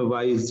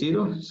y is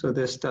 0. So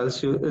this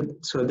tells you.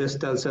 So this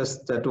tells us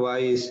that y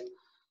is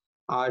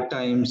R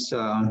times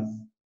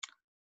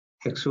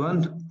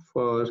x1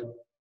 for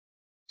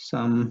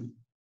some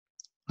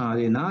R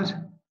in R,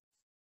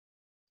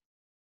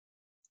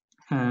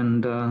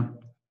 and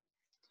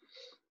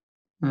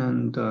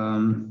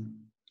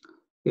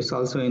it's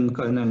also in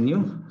kernel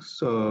nu.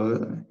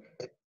 So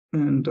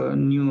and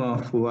nu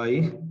of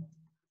y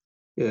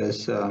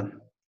is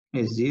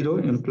 0,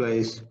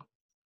 implies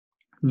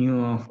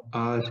nu of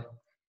R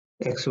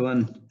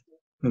x1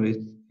 which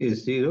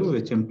is 0,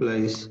 which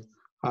implies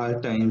R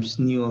times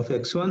nu of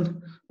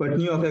x1, but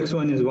nu of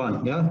x1 is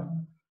 1, yeah,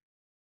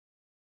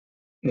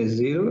 is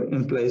 0,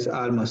 implies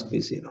R must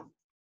be 0,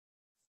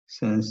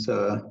 since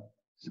nu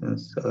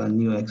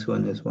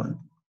x1 is 1.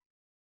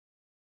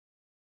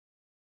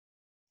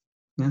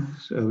 Yeah,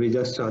 so we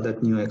just saw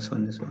that nu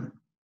x1 is 1.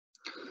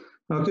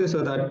 Okay,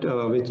 so that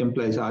which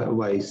implies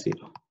y is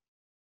 0.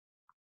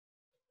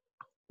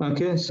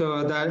 Okay,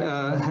 so that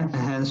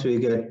hence we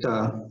get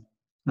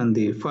on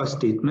the first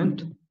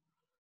statement.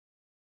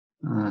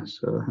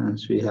 So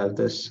hence we have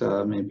this,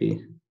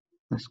 maybe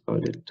let's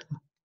call it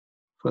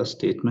first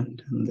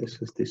statement, and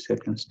this is the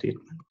second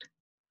statement.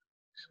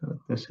 So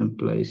this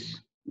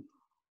implies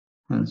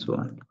hence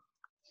 1.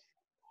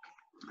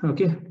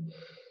 Okay,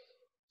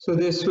 so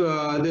this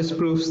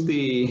proves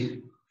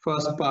the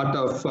first part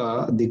of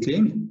the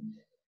claim,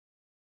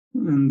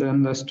 and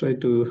then let's try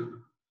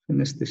to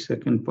finish the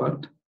second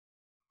part.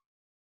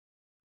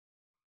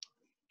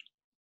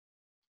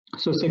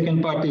 So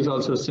second part is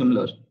also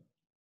similar.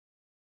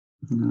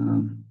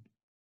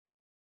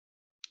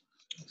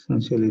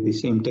 Essentially the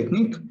same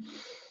technique.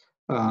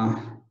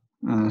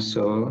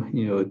 So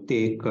you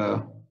take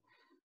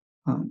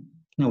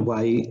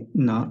y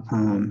now.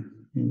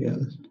 Maybe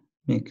I'll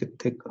make it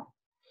thicker.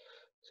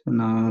 So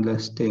now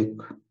let's take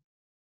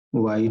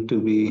y to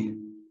be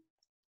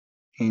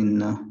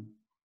in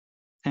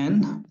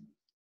n.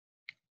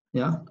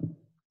 Yeah.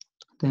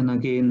 Then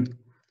again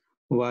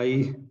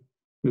y,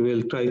 we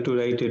will try to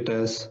write it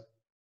as.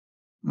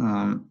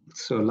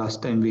 So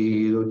last time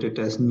we wrote it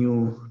as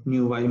nu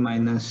y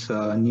minus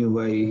nu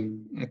y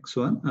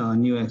x1,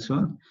 nu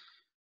x1.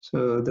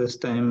 So this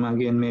time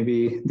again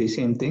maybe the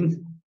same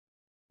thing,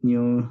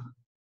 nu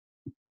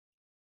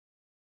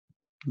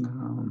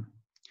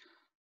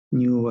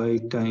nu y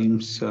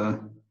times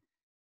a1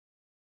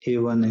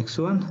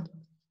 x1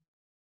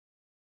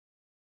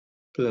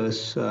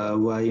 plus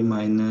y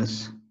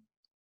minus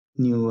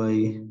nu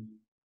y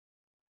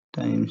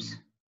times.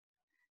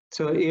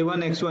 So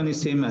a1 x1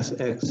 is same as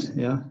x,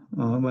 yeah.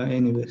 But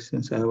anyway,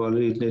 since I have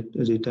already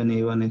written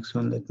a1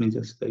 x1, let me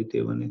just write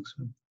a1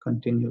 x1.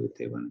 Continue with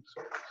a1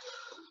 x1.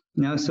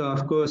 Now, so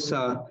of course,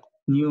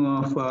 nu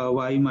of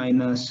y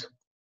minus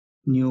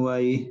nu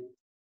y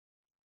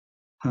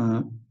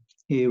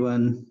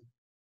a1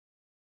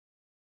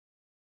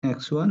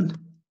 x1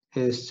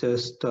 is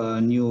just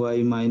nu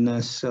y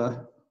minus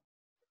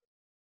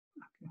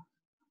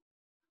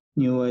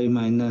nu y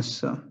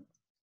minus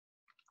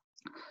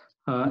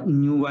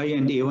nu y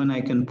and a1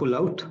 I can pull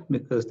out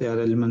because they are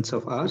elements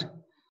of R.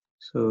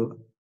 So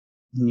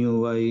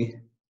nu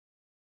y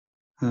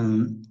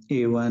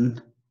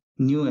a1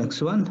 nu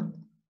x1,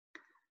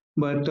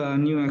 but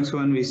nu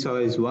x1 we saw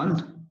is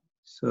 1.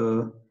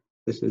 So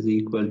this is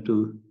equal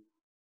to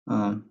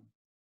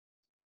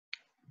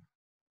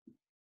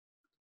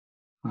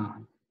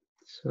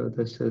so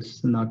this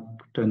is not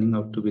turning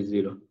out to be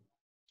 0.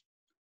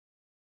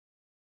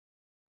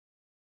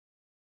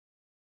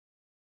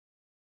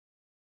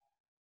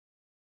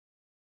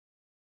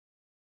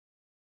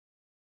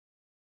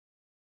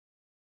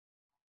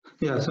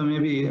 Yeah, so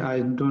maybe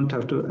I don't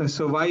have to.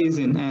 So y is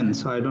in n,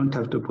 so I don't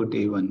have to put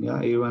a1. Yeah,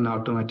 a1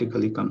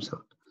 automatically comes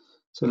out.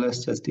 So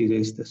let's just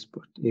erase this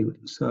part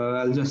a1. So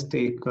I'll just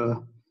take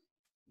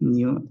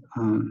nu.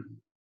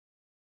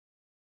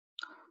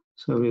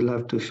 So we'll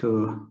have to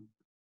show,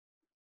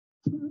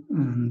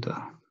 and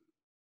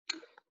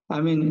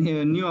I mean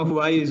nu of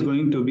y is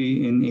going to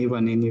be in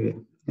a1 anyway.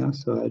 Yeah,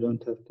 so I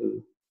don't have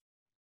to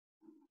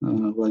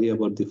worry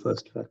about the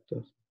first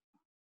factor.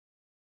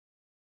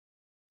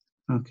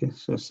 Okay,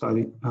 so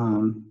sorry.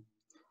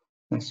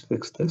 Let's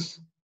fix this.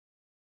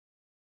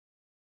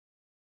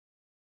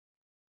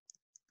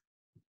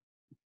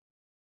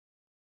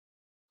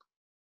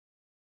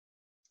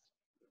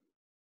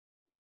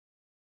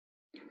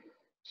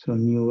 So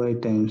nu y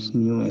times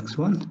nu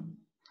x1,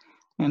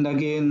 and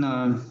again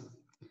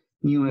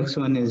nu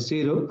x1 is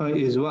 0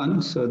 is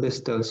 1. So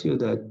this tells you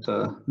that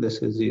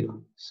this is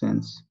 0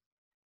 since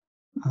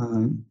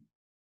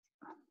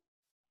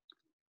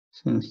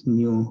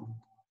nu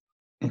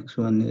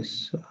x1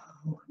 is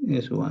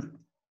 1.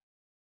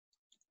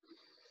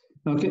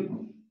 Okay.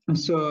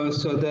 So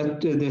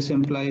that this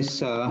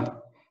implies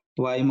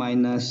y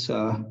minus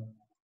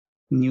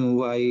nu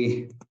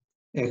y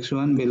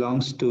x1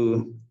 belongs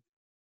to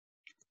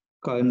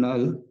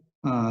kernel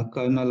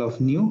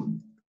of nu,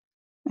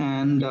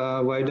 and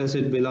why does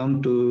it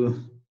belong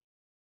to?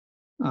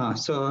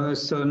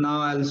 So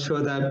now I'll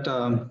show that.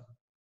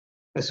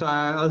 So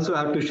I also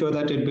have to show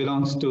that it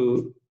belongs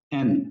to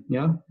n.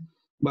 Yeah,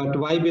 but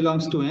y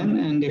belongs to n,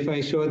 and if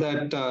I show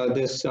that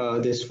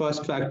this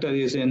first factor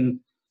is in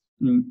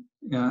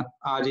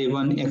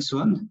RA1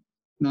 x1,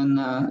 then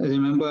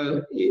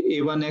remember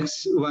A1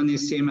 x1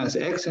 is same as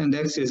x, and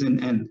x is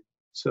in n.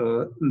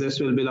 So this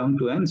will belong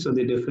to n. So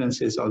the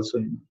difference is also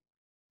in.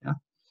 Yeah.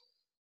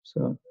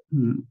 So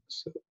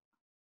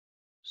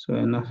so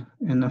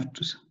enough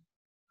to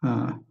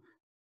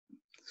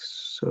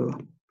so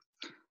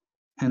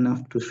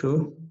enough to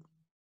show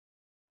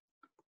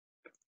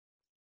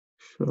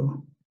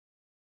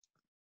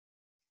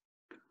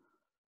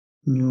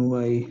nu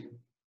y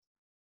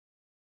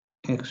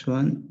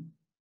x1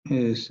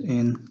 is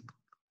in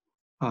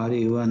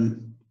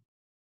RA1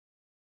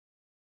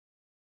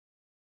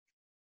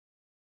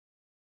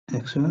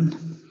 x1,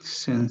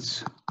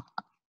 since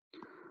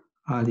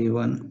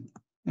RA1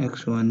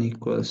 x1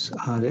 equals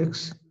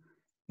Rx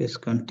is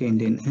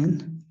contained in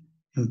n,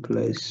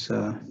 implies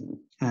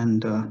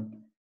and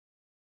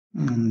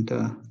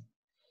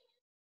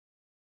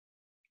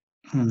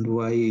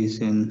y is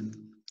in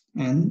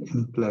n,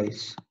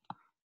 implies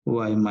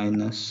y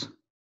minus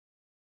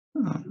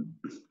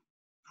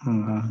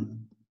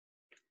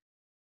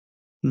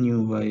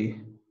nu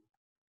y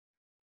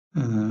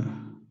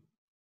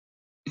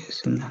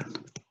is in n.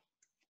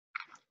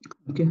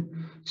 Okay,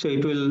 so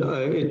it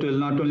will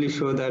not only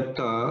show that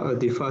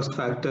the first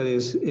factor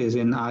is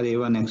in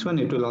RA1 x1,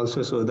 it will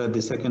also show that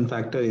the second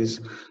factor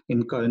is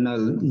in kernel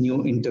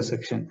nu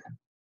intersection.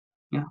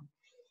 Yeah.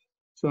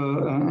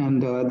 So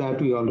and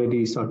that we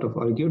already sort of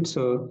argued.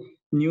 So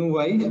nu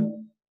y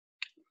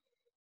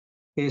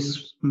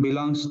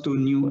belongs to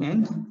nu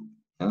n.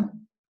 Yeah,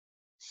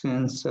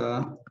 since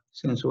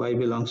y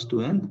belongs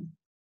to n,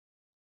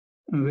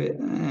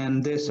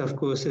 and this of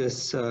course is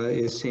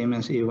same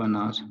as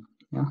A1R.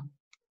 Yeah,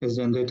 is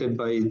generated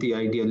by the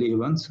ideal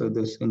A1. So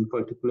this in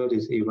particular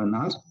is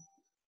A1R.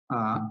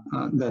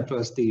 That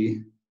was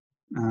the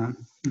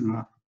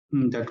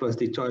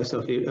choice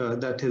of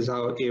that is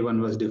how A1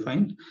 was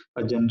defined,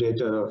 a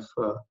generator of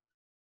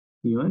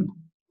U1.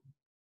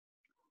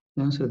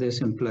 Yeah, so this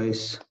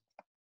implies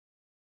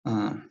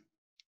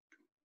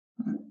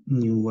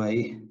nu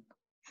y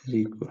is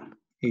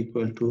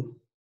equal to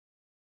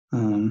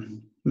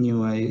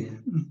nu y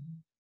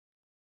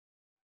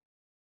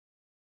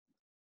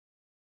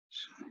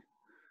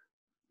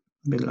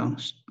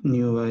belongs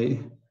nu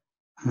y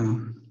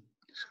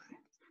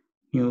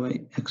nu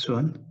y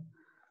x1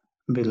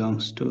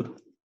 belongs to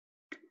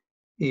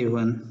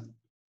A1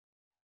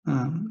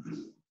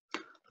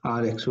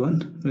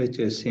 Rx1, which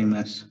is same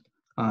as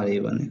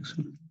RA1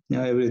 x1.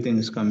 Now everything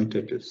is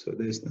commutative, so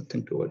there is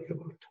nothing to worry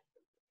about.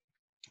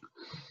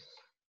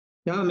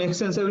 Yeah, makes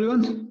sense,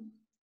 everyone?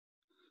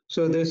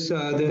 So this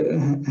so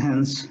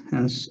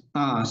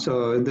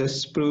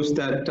this proves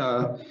that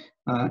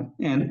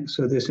n.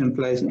 So this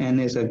implies n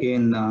is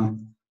again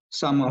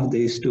sum of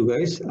these two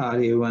guys,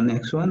 RA1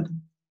 x1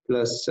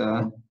 plus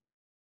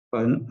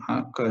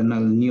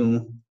kernel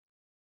nu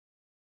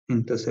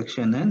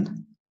intersection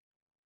n,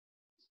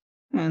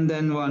 and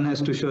then one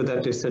has to show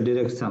that it's a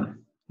direct sum.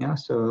 Yeah,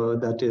 so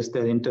that is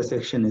their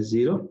intersection is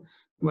 0,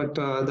 but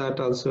that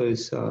also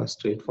is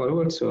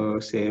straightforward. So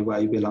say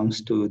y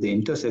belongs to the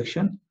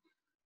intersection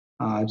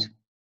R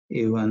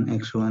A1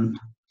 x1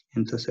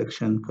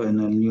 intersection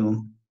kernel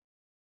nu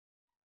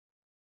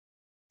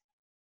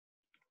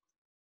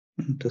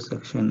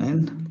intersection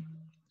n.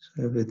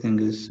 So everything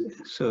is,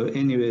 so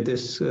anyway,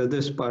 this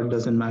part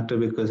doesn't matter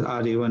because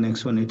RA1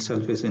 x1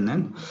 itself is in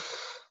n.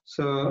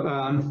 So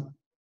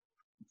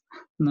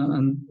now,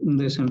 and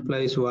this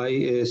implies y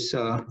is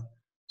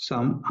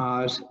some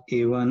R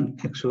A1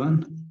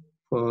 x1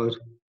 for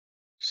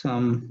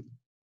some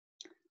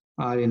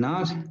R in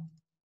R,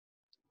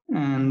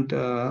 and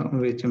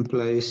which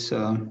implies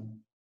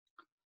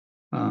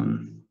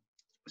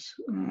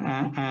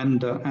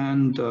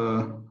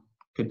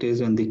it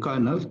is in the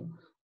kernel,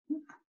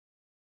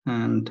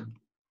 and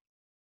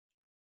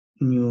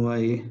nu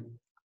y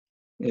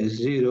is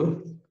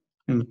 0,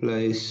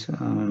 implies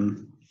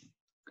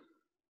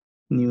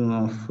nu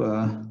of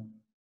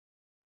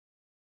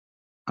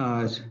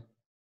R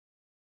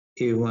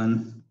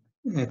A1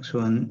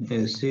 x1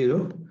 is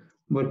 0,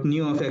 but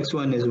nu of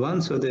x1 is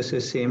 1, so this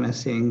is same as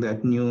saying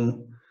that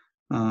nu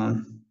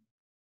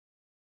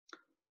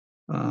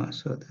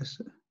so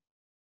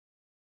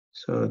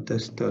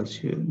this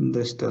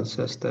tells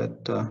us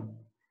that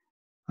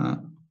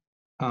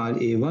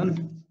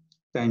RA1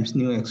 times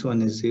nu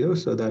x1 is 0,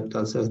 so that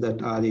tells us that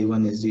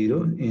RA1 is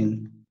 0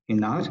 in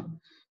R,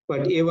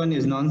 but A1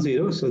 is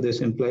non-zero, so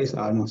this implies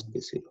R must be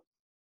 0,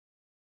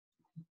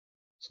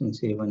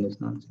 since A1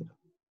 is non-zero.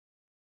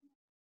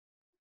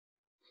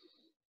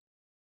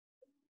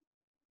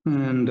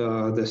 and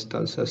this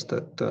tells us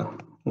that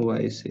y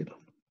is 0.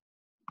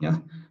 Yeah,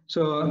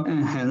 so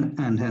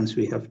and hence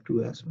we have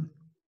 2 as well.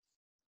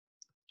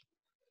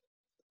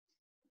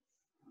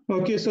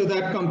 Okay, so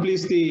that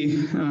completes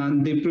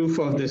the proof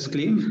of this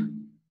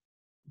claim.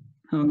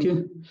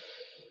 Okay,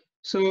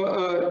 so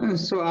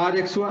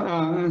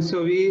Rx1,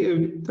 so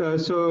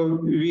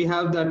we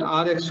have that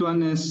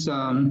Rx1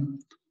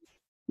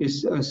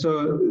 is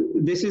so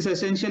this is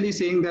essentially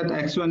saying that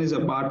x1 is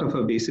a part of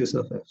a basis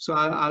of f. So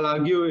I'll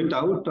argue it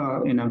out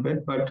in a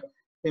bit, but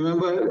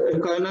remember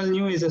kernel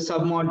nu is a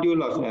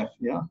submodule of f.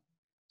 Yeah,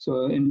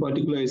 so in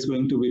particular it's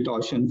going to be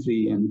torsion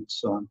free and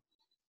so on.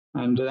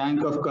 And the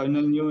rank of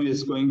kernel nu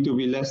is going to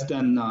be less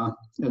than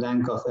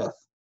rank of f.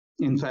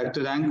 In fact,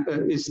 rank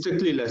is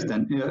strictly less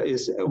than,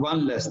 is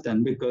 1 less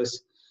than,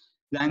 because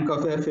rank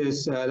of f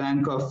is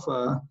rank of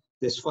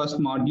this first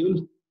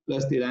module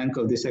plus the rank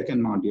of the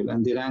second module,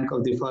 and the rank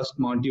of the first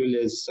module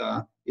is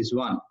 1.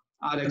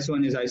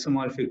 Rx1 is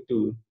isomorphic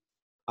to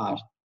R,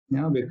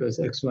 yeah, because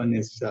x1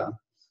 is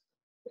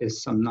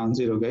some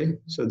non-zero guy.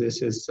 So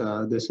this is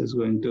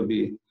going to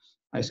be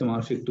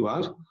isomorphic to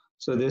R.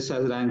 So this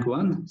has rank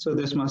 1. So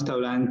this must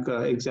have rank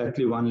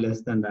exactly 1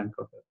 less than rank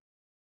of f.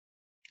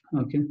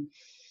 Okay.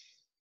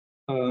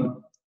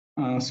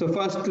 So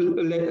first,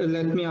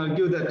 let me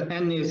argue that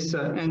n is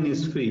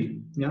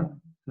free. Yeah,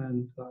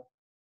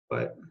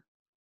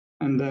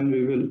 and then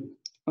we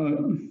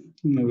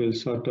will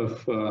sort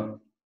of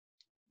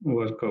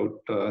work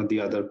out the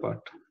other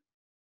part.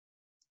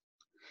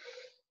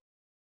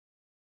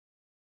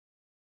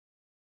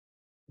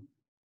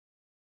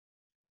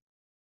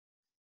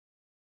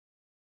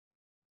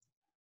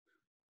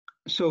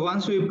 So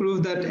once we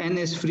prove that n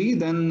is free,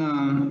 then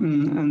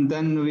and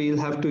then we'll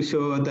have to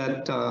show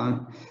that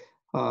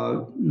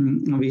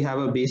we have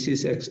a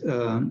basis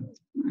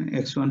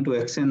x1 to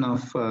xn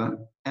of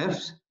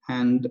f's,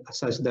 and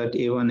such that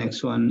a1,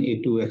 x1,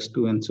 a2,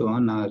 x2, and so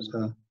on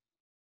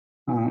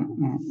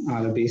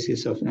are a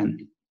basis of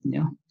n.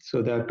 Yeah.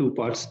 So there are 2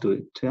 parts to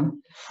it. Yeah.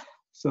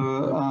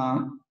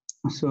 So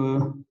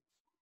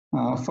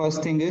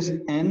first thing is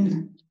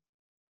n.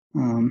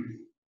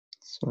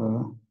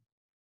 So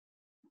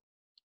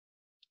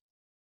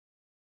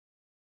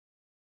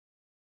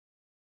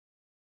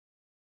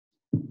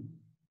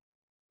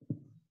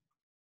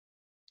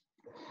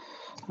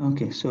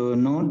okay, so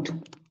note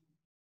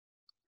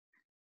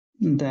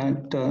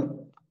that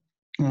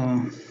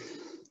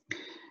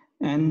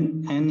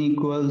n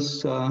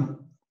equals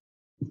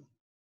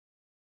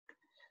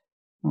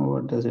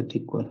what does it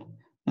equal?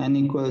 N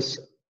equals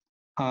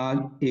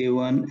R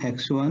a1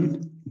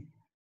 x1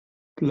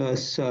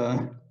 plus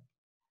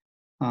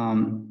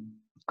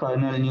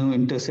kernel nu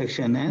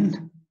intersection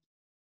n,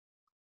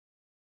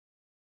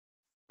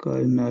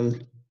 kernel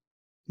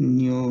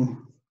nu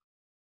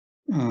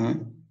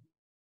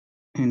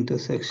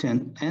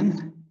intersection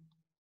n.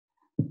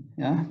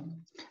 Yeah,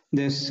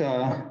 this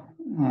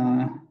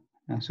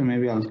so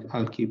maybe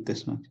I'll keep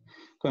this much.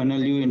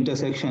 Kernel nu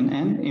intersection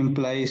n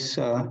implies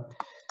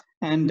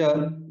and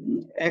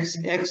x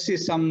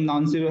is some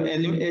non-zero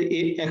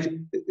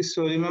element.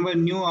 So remember,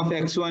 nu of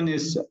x1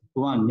 is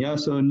 1. Yeah,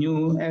 so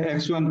nu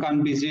x1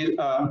 can't be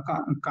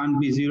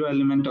zero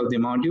element of the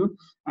module,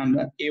 and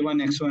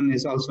a1 x1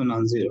 is also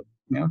non-zero.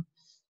 Yeah,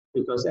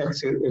 because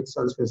x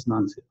itself is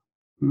non-zero.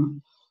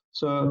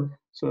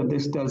 So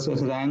this tells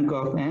us rank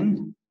of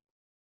n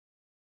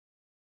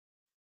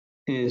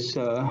is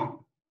 1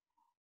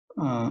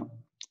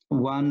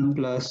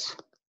 plus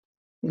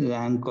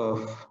rank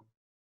of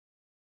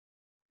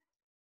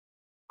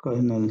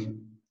kernel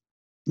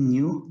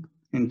nu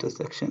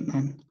intersection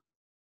n.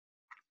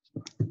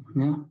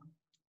 Yeah.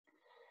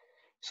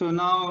 So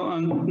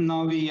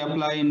now we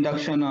apply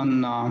induction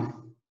on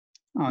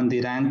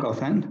the rank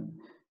of n.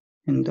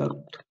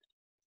 Induct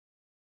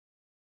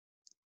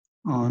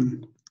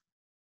on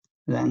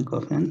rank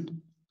of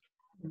n.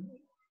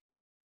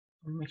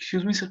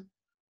 Excuse me, sir.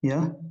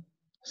 Yeah.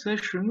 Sir,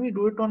 shouldn't we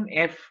do it on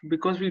f,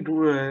 because we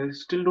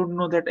still don't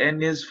know that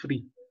n is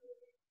free?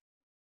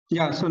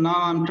 Yeah. So now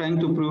I'm trying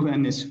to prove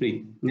n is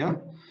free. Yeah.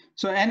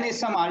 So n is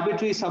some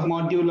arbitrary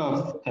submodule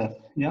of f.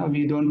 Yeah.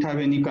 We don't have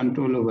any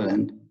control over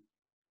n.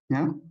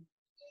 Yeah.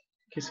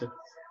 Okay, sir.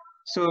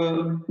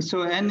 So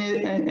n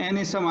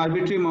is some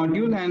arbitrary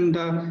module, and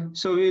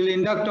so we will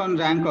induct on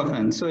rank of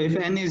n. So if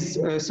n is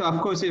so of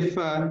course if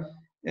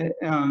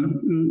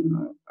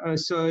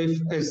so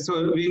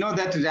we know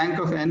that rank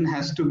of n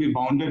has to be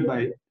bounded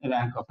by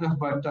rank of n,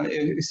 but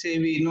say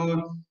we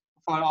know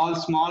for all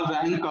small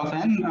rank of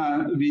n,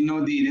 we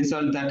know the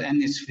result that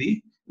n is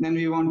free. Then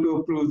we want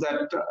to prove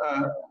that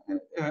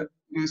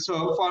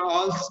so for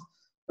all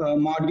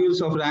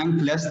modules of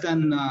rank less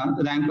than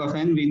rank of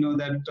n, we know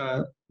that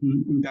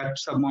that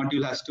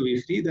submodule has to be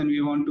free. Then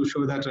we want to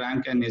show that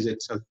rank n is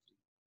itself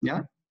free.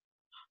 Yeah.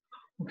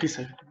 Okay,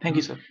 sir. Thank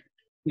you, sir.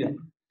 Yeah.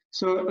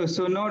 So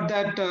note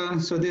that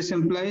so this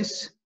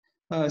implies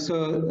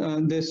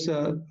this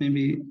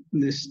maybe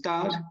this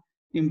star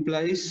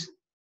implies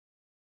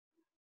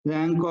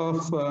rank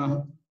of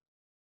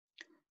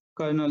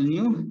kernel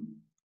nu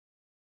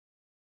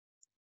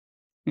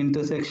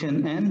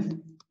intersection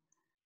n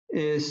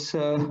is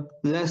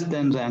less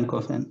than rank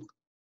of n.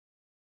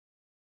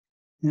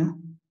 Yeah.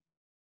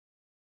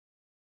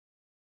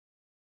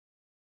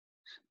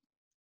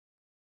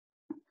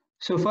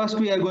 So first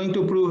we are going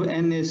to prove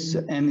n is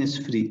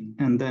free,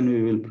 and then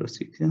we will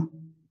proceed. Yeah.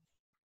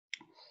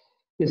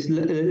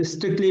 It's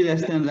strictly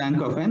less than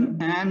rank of n,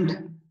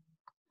 and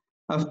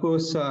of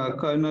course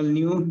kernel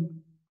nu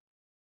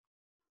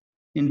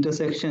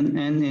intersection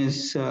n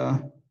is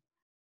a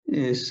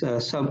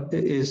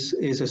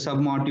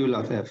submodule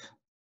of f.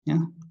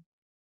 Yeah.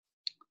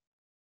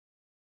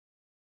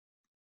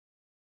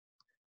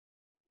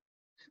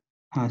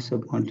 A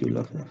submodule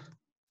of f.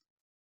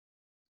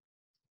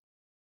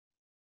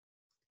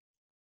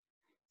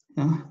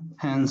 Yeah.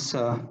 Hence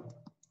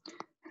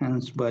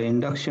by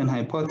induction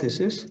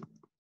hypothesis,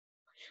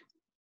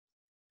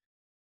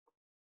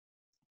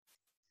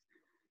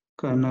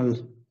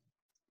 kernel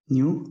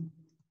nu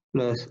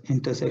plus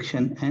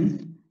intersection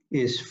n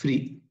is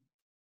free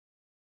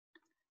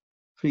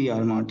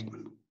R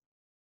module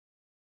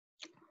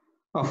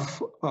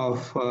of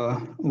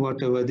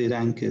whatever the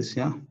rank is.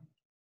 Yeah.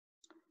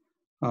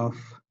 Of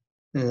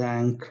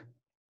rank.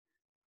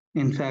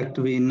 In fact,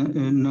 we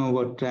know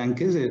what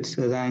rank is. It's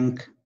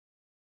rank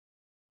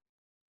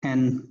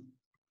n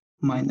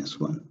minus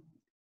 1.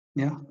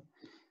 Yeah,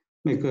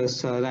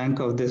 because rank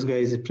of this guy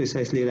is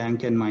precisely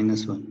rank n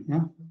minus 1.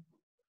 Yeah.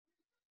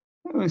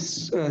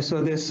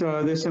 So this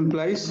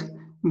implies,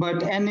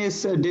 but n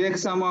is a direct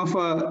sum of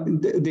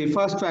the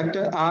first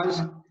factor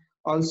r.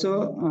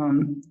 Also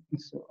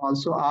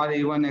also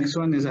r(a1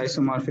 x1) is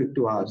isomorphic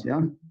to r.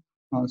 Yeah.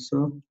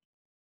 Also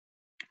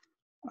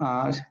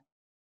r(a1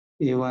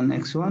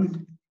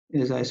 x1)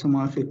 is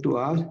isomorphic to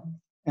r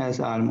as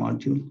r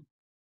module.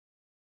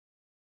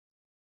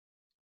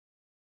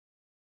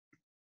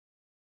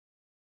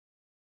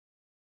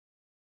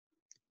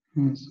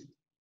 Yes.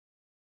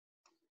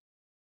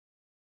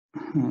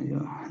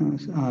 Yeah,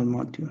 as r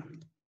module.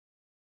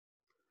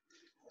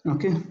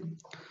 Okay.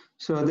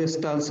 So this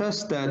tells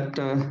us that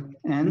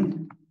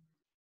n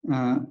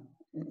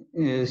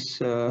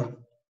is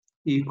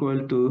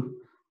equal to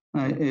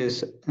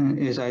is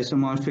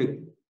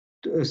isomorphic.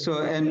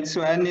 So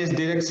n is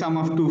direct sum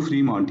of two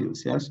free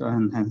modules. Yeah. So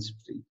hence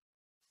free.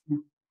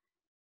 Yeah.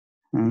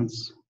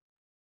 Hence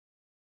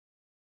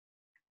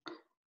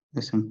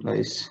this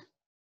implies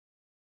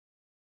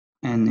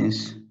n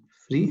is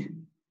free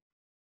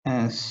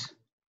as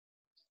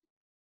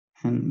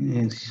n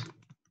is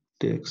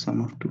direct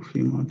sum of two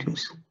free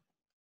modules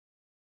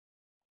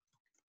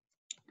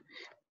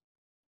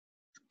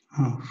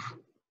of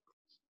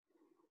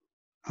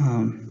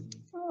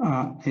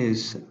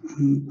is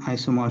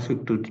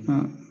isomorphic to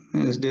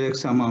is direct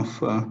sum of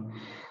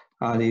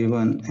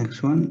r(a1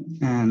 x1)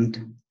 and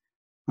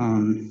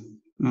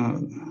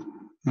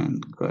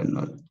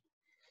kernel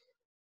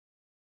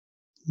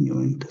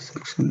nu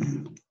intersection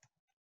n.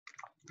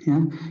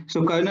 Yeah.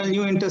 So kernel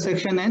nu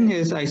intersection n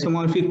is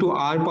isomorphic to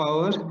r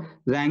power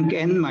rank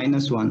n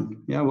minus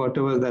 1. Yeah,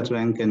 whatever that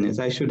rank n is.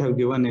 I should have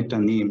given it a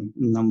name,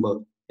 number.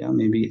 Yeah,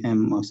 maybe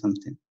m or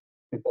something,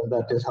 because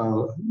that is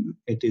how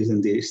it is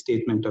in the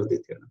statement of the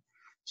theorem.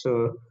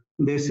 So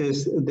this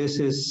is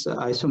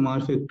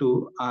isomorphic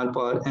to r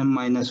power m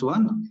minus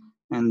 1,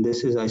 and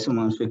this is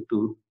isomorphic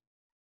to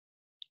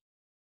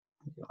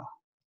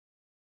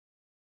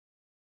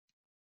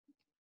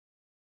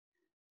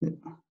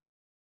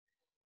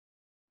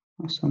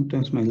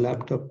sometimes my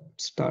laptop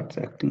starts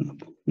acting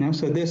up. Yeah,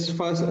 so this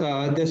first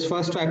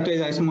factor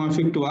is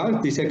isomorphic to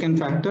r. The second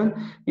factor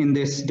in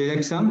this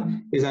direct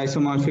sum is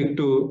isomorphic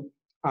to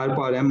r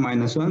power m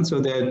minus 1. So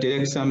their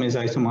direct sum is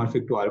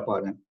isomorphic to r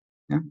power m.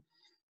 Yeah.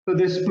 So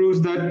this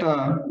proves that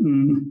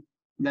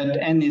that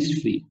n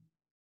is free.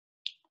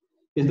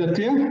 Is that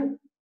clear?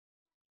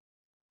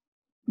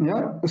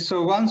 Yeah.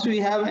 So once we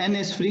have n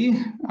is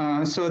free,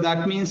 so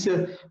that means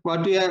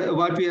what we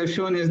have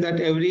shown is that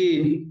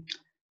every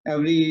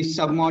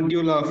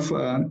submodule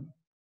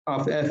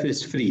of f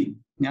is free.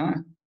 Yeah.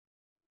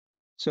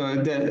 So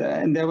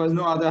there was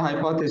no other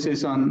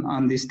hypothesis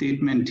on the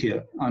statement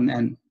here on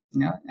n.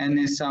 Yeah. N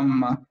is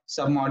some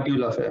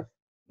submodule of f.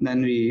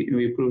 Then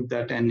we proved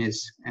that n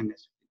is free.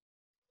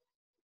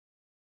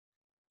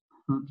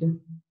 Okay.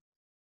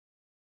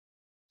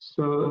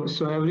 So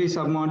every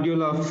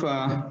submodule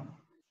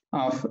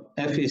of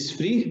f is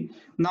free.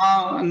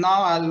 Now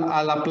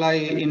I'll apply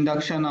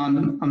induction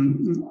on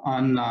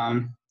n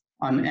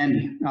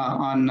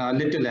on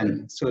little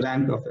n. So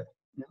rank of f,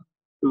 yeah,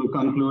 to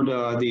conclude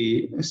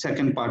the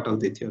second part of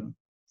the theorem.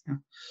 Yeah.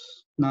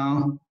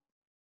 Now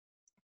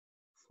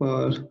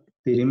for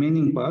the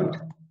remaining part.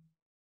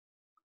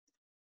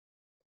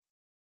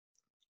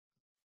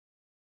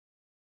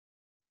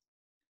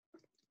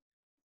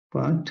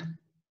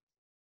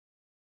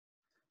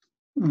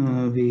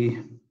 We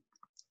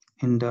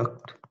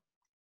induct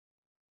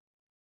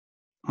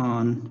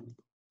on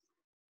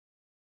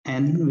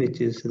n, which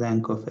is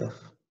rank of f.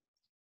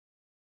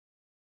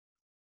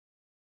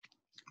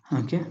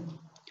 Okay.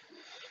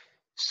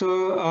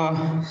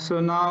 So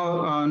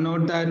now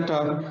note that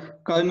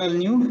kernel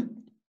nu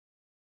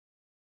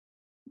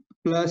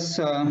plus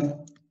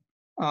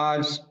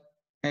r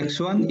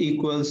x1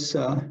 equals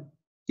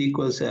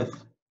f.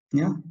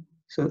 Yeah,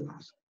 so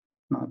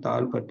not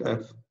r but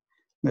f.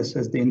 This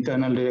is the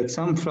internal direct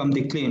sum from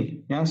the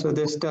claim. Yeah, so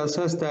this tells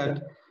us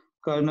that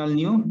kernel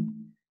nu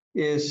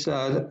is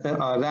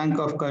rank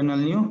of kernel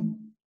nu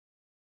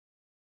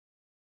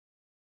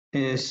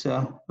is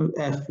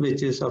f,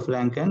 which is of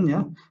rank n.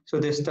 Yeah, so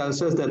this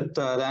tells us that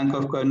rank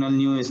of kernel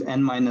nu is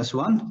n minus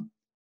 1.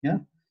 Yeah,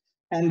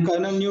 and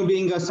kernel nu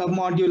being a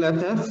submodule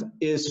of f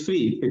is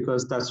free,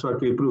 because that's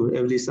what we prove.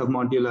 Every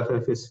submodule of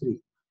f is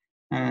free,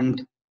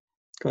 and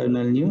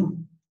kernel nu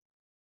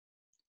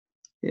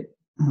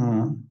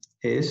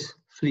is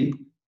free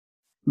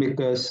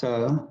because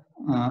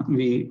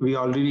we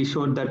already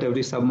showed that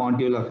every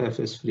submodule of f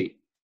is free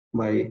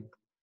by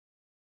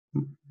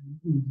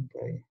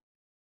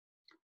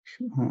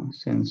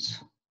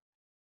since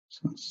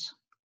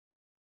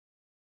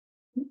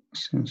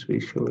we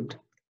showed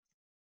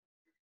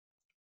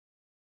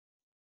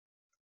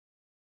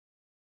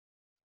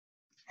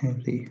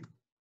every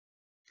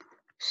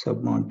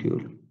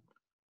submodule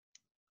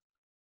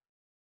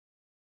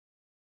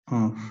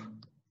of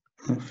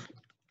f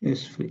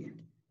is free.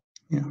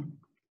 Yeah,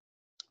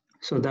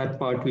 so that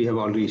part we have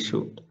already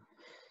showed.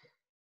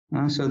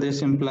 So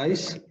this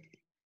implies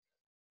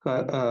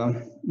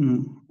kernel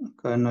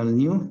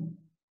nu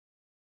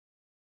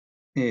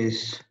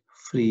is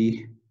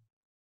free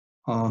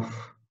of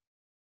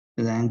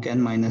rank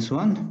n minus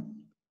 1.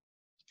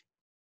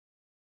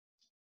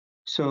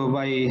 So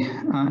by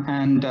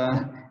and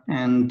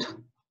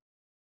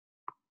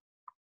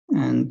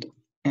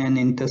n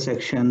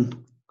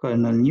intersection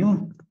kernel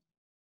nu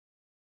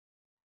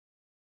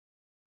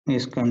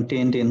is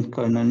contained in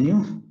kernel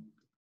nu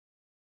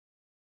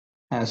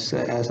as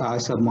our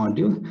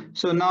submodule.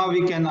 So now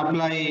we can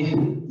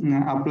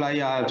apply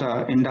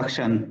our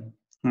induction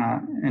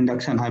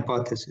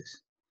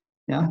hypothesis.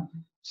 Yeah.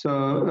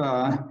 So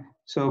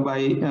by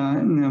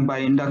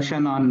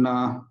induction on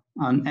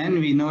n,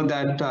 we know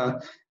that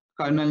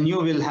kernel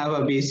nu will have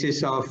a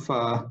basis of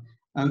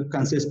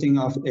consisting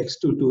of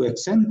x2 to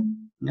xn.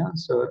 Yeah.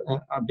 So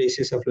a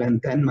basis of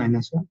length n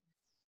minus 1.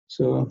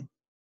 So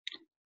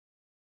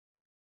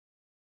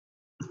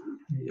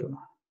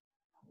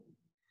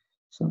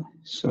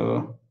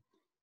so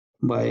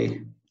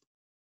by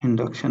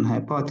induction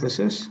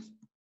hypothesis,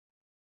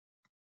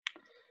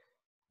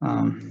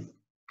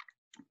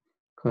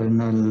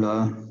 kernel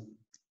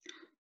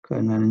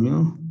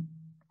nu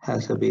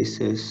has a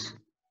basis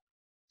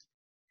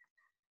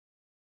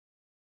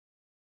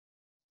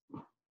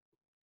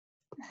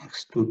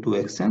x2 to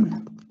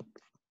xn,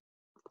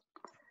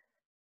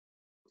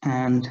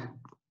 and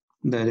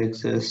there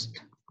exists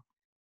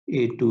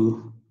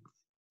a2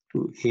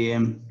 to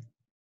am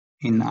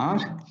in R,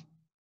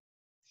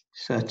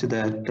 such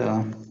that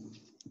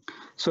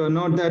so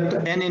note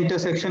that n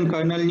intersection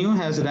kernel nu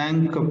has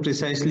rank of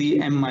precisely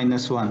m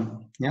minus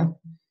 1. Yeah,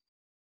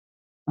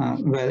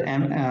 where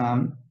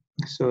m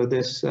so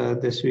this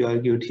we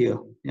argued here.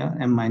 Yeah,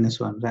 m minus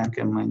 1, rank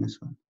m minus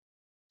 1.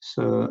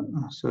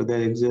 So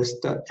there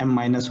exist m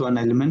minus 1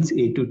 elements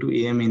a2 to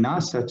am in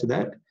R, such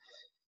that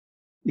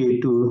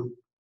a2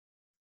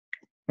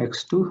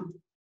 x2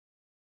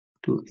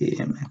 to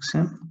am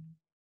xm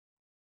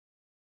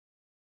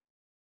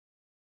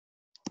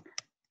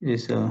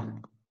is a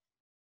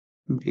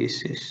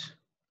basis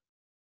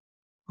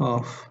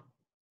of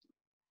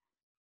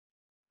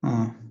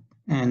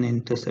an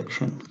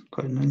intersection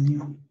kernel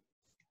nu.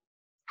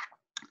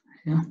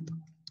 Yeah.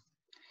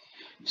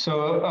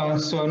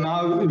 So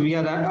now we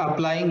are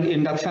applying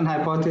induction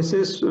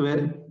hypothesis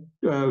with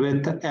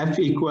f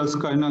equals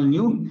kernel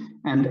nu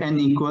and n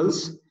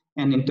equals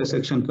n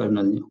intersection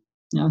kernel nu.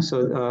 Yeah.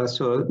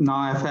 So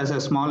now f has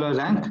a smaller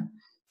rank,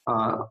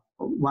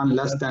 one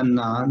less than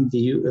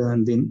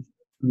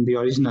the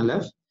original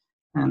f,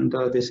 and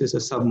this is a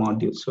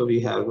submodule. So we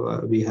have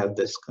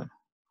this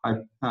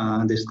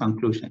this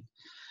conclusion.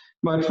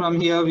 But from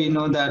here we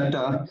know that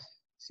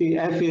see,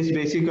 f is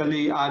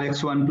basically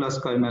Rx1 plus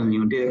kernel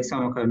nu, direct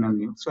sum of kernel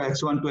nu. So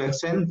x1 to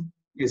xn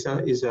is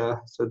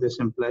a so this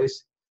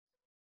implies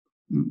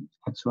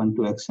x1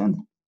 to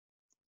xn.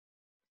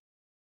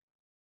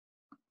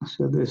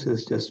 So this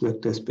is just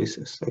vector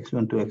spaces.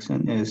 X1 to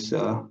xn is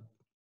or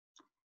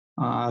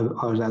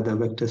rather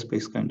vector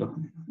space kind of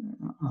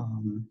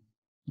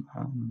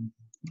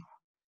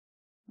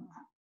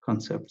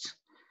concepts,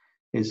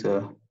 is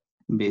a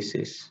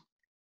basis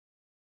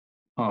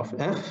of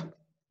f,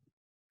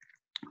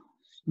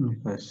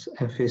 because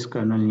f is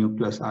kernel nu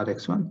plus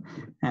Rx1,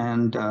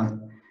 and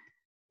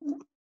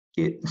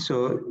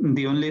so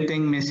the only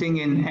thing missing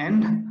in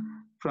n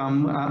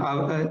from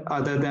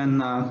other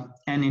than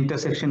n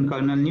intersection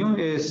kernel nu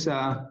is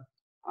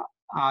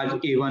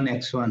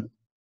ra1x1.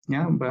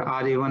 Yeah, but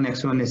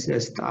ra1x1 is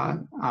just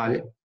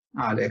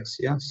rx.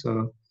 Yeah,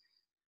 so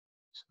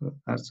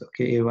that's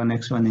okay.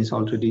 a1x1 is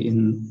already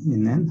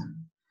in n,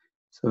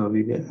 so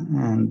we get,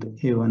 and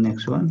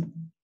a1x1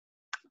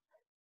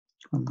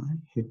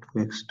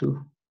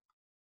 a2x2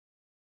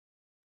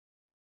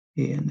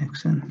 an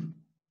xn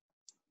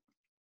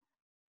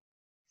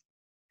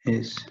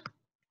is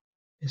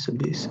a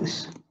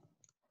basis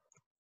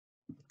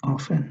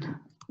of n.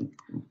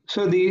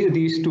 So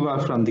these two are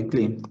from the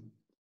claim,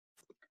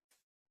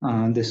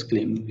 this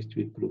claim which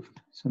we proved.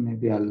 So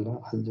maybe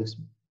I'll just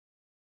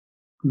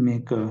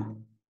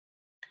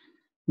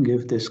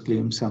give this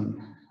claim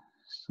some.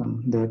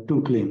 There are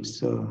two claims.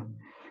 So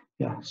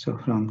yeah, so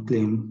from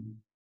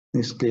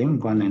this claim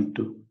 1 and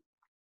 2.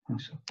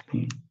 So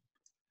claim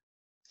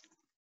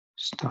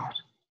star.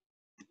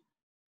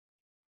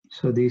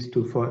 So these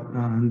two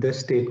the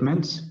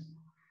statements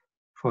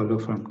follow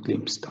from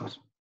claim star.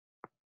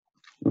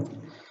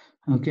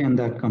 Okay, and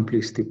that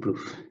completes the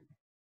proof.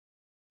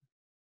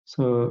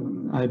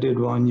 So I did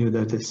warn you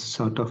that it's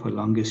sort of a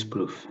longish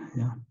proof.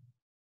 Yeah.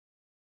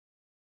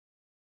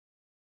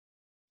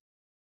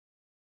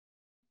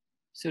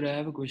 Sir, I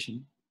have a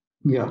question.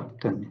 Yeah,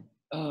 tell me.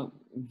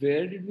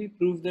 Where did we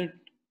prove that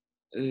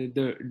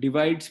the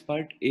divides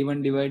part,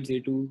 A1 divides,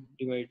 A2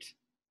 divides?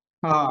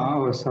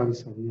 Oh, sorry,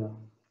 yeah.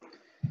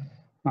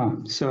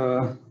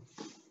 So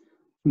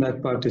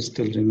that part is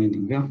still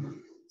remaining, yeah.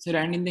 Sir,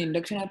 and in the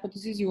induction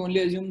hypothesis, you only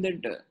assume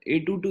that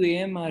A2 to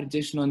AM are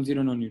just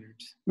non-zero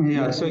non-units.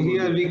 Yeah, so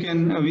here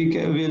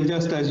we'll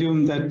just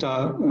assume that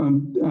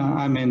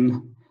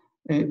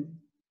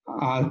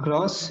R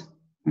cross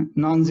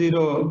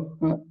non-zero,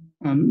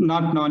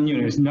 not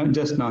non-units, not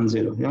just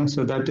non-zero. Yeah,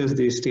 so that is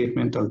the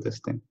statement of this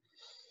thing.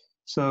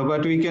 So,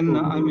 but we can,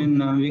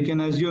 we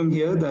can assume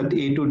here that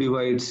A2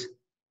 divides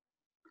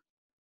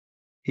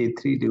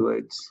A3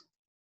 divides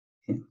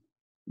A.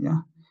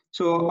 Yeah.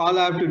 So all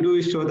I have to do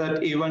is show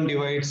that A1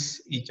 divides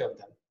each of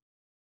them.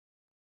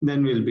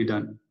 Then we'll be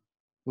done.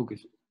 Okay.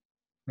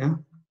 Yeah.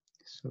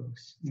 So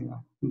yeah,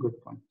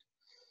 good point.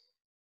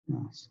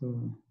 Yeah.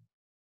 So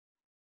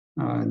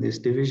this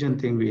division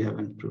thing we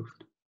haven't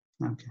proved.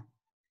 Okay.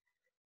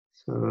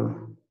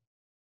 So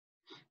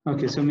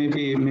okay. So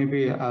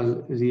maybe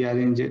I'll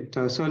rearrange it.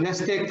 So let's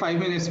take 5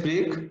 minutes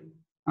break.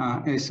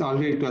 It's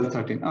already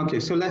 12:13. Okay,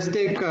 so let's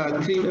take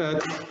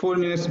 4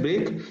 minutes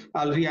break.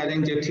 I'll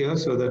rearrange it here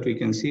so that we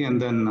can see,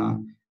 and then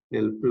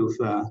we'll prove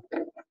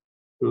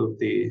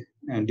the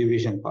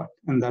division part,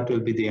 and that will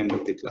be the end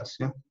of the class.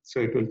 Yeah. So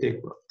it will take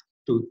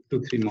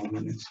 2-3 more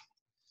minutes.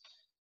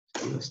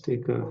 So let's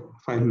take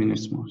 5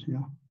 minutes more.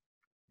 Yeah.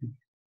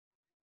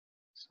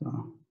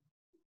 So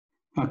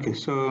okay.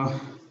 So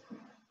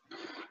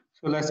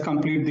let's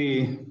complete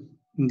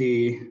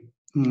the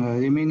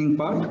remaining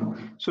part.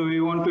 So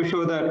we want to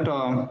show that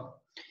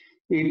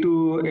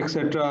A2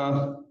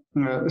 etc.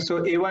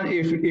 So A1,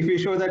 if we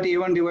show that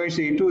A1 divides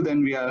A2,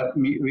 then we are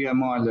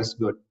more or less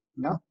good.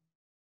 Yeah.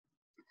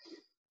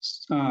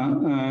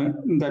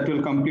 That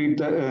will complete.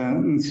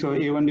 So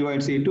A1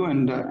 divides A2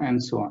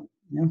 and so on.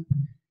 Yeah.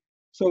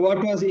 So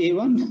what was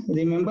A1?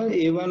 Remember,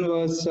 A1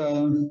 was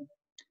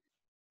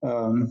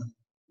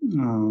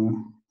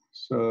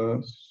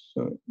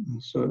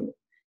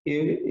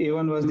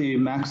A1 was the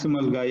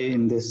maximal guy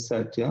in this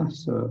set. Yeah.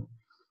 So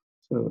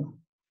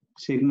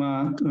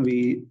sigma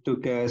we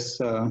took as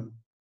phi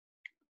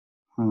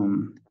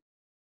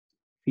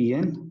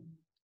n,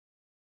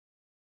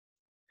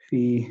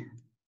 phi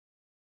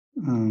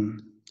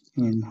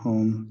in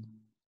home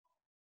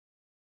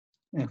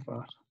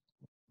fr.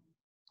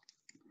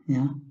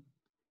 Yeah.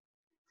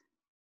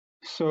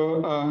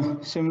 So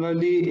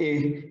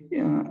similarly,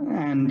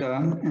 and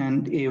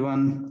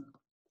A1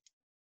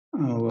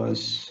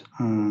 was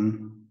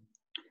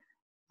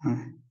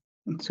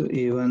so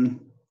A1,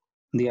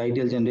 the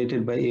ideal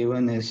generated by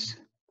A1 is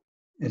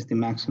the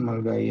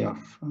maximal guy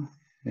of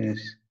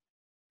is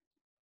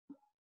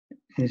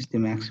the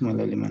maximal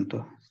element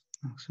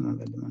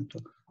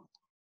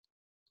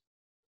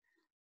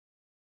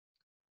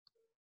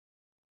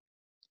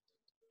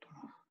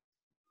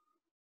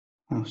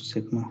of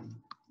sigma.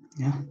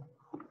 Yeah.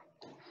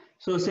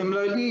 So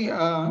similarly,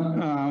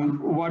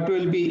 what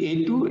will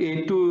be A2?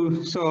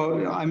 A2.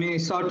 So I mean,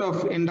 sort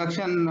of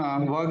induction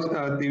works.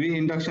 The way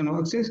induction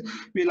works is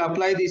we'll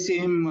apply the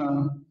same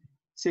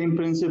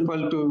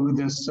principle to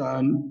this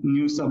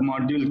new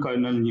submodule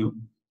kernel new.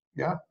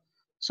 Yeah.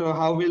 So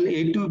how will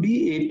A2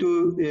 be?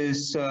 A2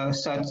 is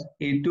such.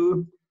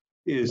 A2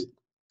 is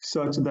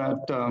such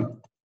that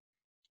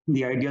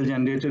the ideal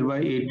generated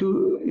by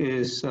A2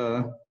 is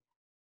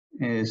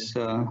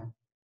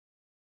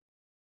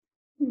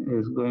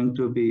going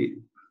to be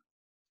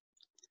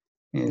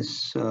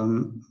is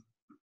the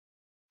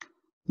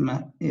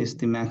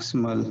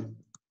maximal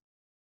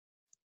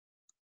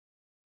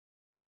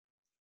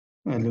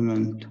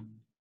element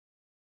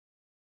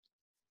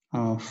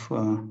of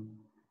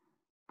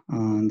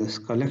this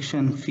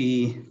collection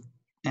phi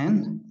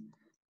n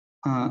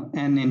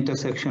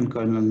intersection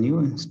kernel new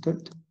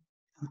instead,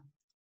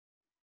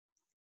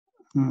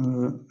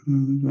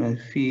 where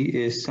phi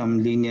is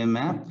some linear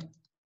map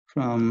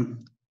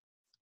from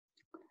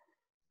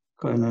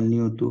kernel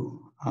new to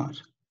R.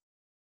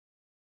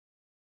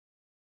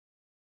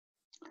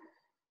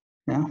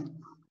 Yeah.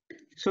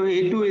 So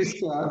A2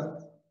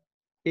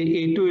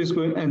 is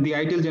going, and the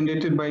ideal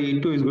generated by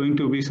A2 is going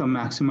to be some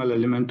maximal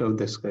element of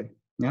this guy.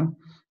 Yeah.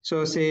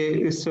 So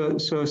say this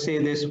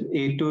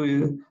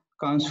A2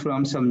 comes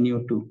from some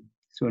nu2.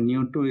 So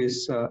nu2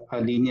 is a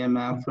linear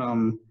map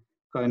from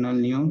kernel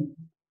nu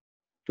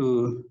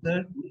to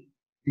Sir,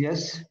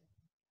 yes.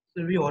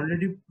 so we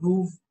already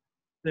proved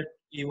that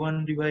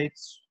A1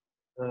 divides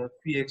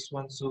phi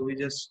x1, so we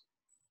just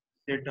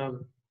set up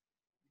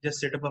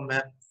a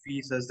map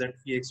phi such that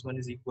phi x1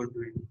 is equal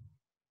to it.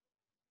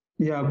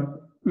 Yeah.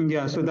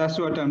 So that's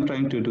what I'm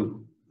trying to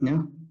do.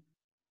 Yeah.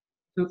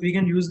 So we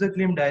can use the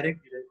claim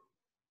directly,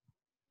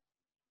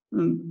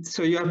 right?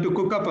 So you have to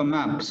cook up a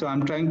map. So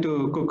I'm trying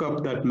to cook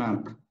up that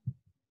map.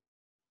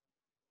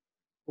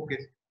 Okay.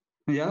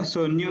 Yeah.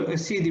 So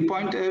see, the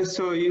point is,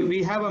 so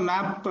we have a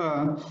map.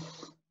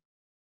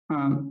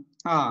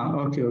 Okay.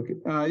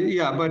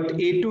 Yeah, but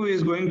A2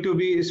 is going to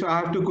be, so I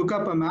have to cook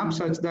up a map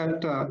such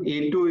that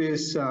A2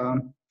 is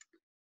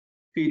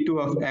phi2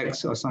 of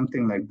x or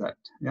something like that.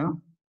 Yeah.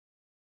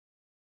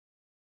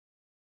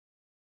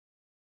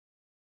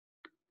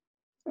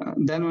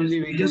 Then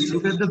only we just can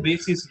look at the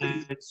basis,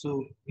 right?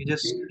 So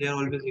they are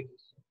always equal.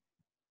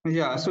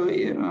 Yeah. So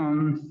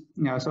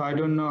So I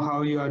don't know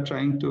how you are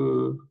trying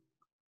to.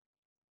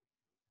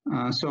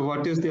 So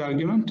what is the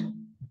argument?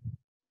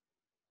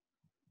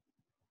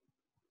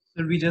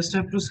 So we just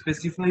have to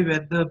specify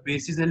where the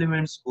basis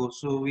elements go.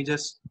 So we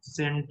just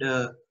send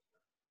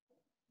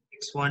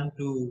x1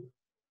 to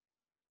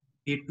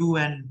A2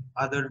 and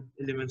other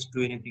elements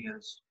to anything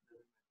else.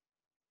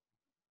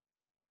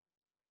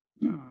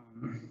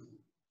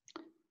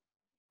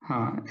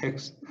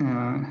 X.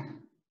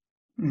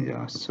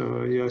 Yeah.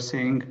 So you're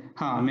saying,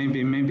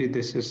 maybe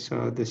this is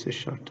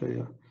shorter.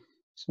 Yeah.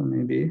 So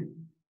maybe.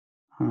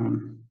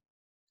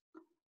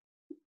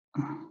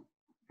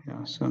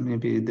 Yeah. So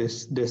maybe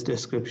this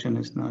description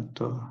is not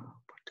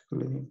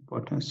particularly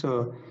important.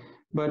 So,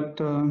 but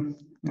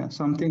yeah,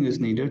 something is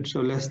needed.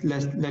 So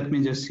let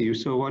me just see.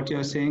 So what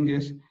you're saying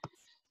is.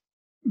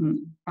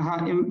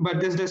 But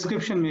this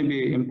description may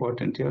be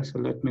important here, so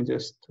let me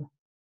just.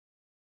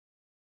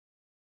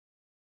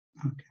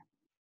 Okay.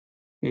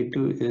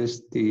 A2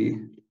 is the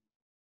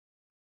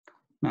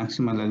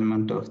maximal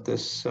element of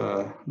this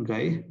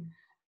guy,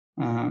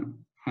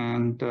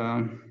 and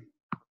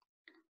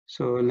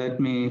so let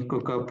me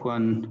cook up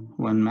one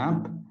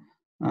map.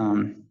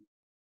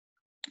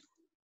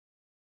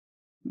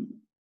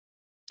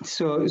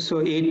 So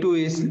A2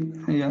 is,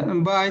 yeah,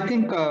 but I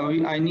think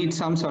I need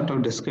some sort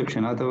of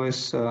description.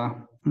 Otherwise,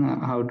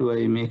 how do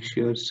I make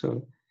sure?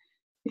 So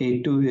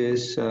A2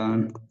 is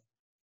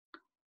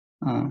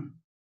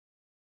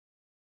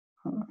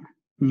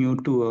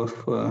nu2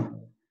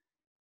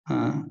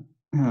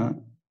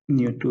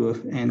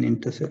 of n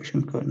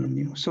intersection kernel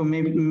nu. So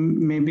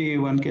maybe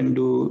one can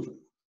do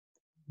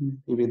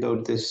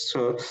without this.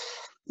 So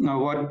now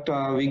what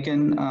we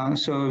can,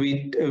 so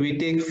we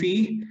take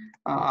phi,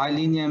 our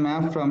linear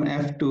map from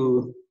F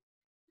to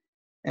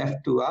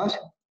R,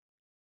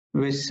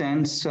 which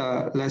sends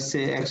let's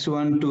say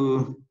x1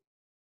 to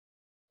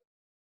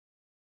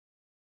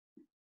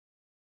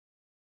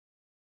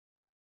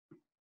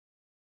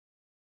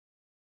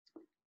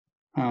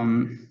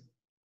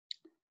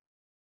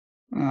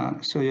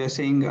so you're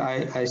saying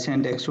I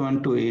send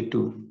x1 to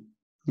A2,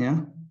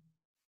 yeah,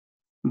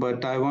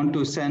 but I want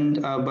to send,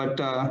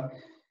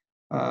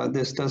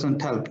 this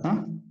doesn't help,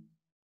 huh?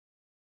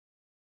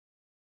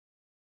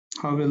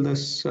 How will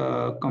this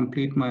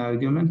complete my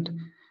argument?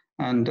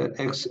 And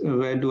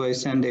where do I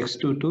send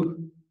x2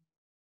 to?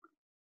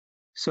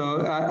 So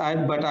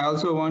but I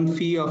also want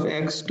phi of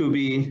x to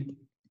be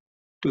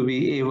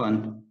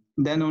A1.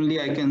 Then only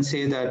I can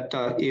say that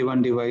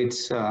A1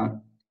 divides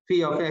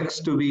phi of x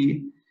to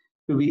be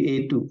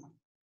A2.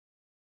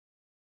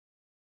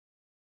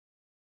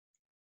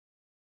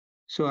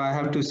 So I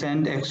have to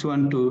send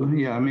x1 to,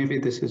 yeah, maybe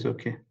this is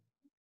okay.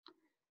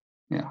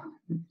 Yeah.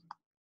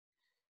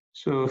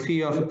 So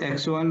phi of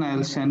x1,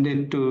 I'll send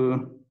it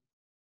to,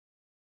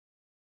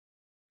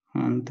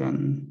 and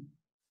then,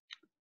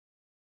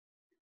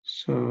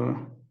 so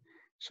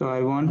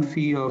I want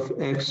phi of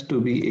x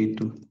to be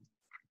A2,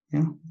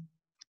 yeah.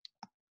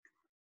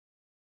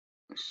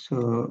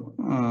 So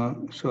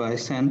I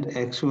sent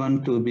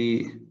x1 to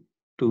be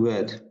to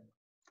where?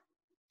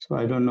 So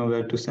I don't know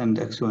where to send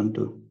x1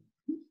 to.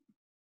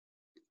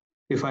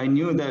 If I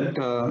knew that,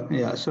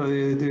 yeah, so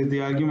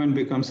the argument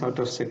becomes sort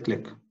of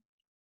cyclic.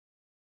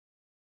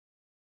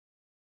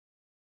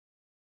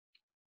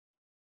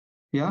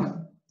 Yeah,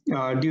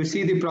 do you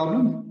see the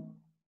problem?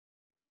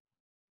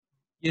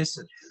 Yes,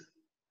 sir.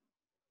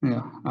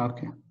 Yeah,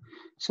 okay.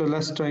 So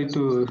let's try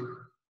to,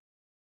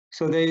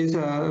 so there is,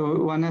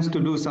 one has to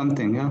do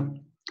something, yeah.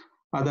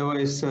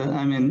 Otherwise,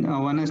 I mean,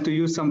 one has to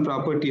use some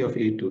property of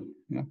A2,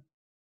 yeah.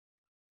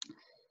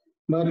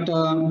 But,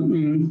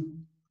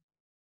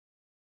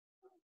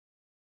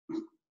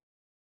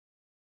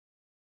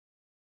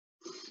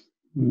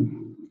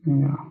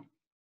 yeah.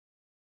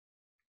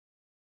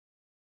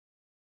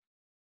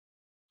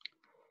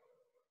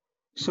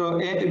 So,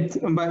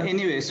 but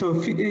anyway, so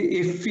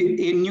if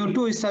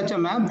nu2 is such a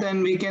map,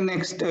 then we can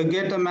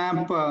get a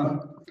map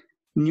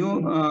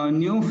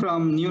nu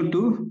from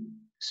nu2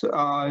 so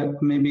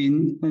maybe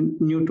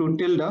nu to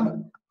tilde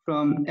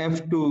from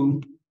F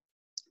to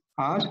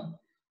R,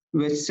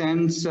 which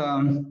sends,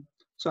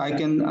 so I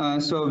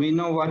can, so we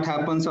know what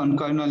happens on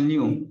kernel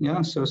nu,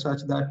 yeah, so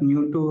such that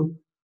nu to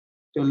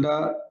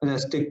tilde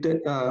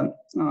restricted,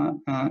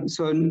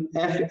 so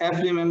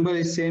F remember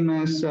is same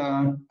as,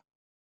 F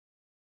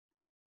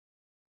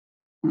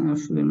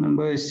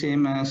remember is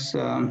same as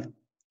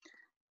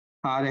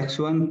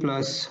Rx1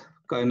 plus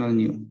kernel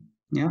nu,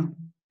 yeah.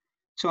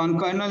 So on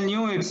kernel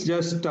nu, it's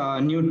just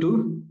nu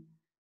 2.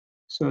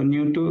 So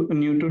nu 2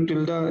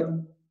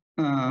 tilde,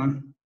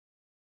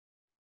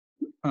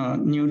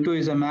 nu 2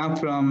 is a map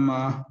from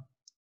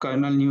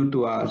kernel nu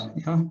to R,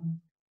 yeah.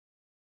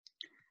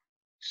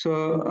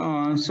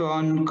 So so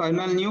on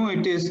kernel nu,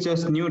 it is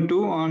just nu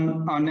 2.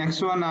 On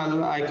x1,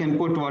 I can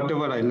put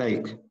whatever I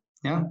like,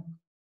 yeah.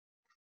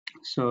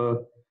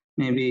 So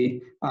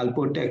maybe I'll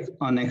put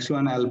on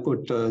x1, I'll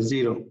put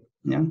 0,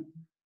 yeah.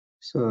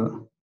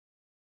 So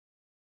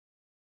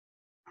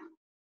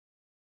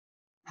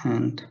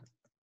and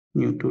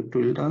nu 2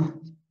 tilde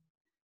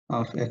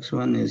of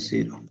x1 is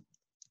 0,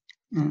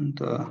 and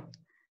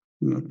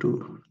nu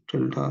 2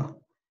 tilde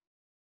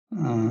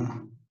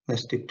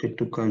restricted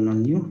to kernel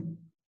nu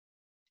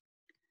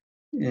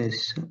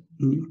is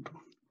nu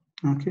 2.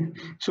 Okay,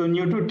 so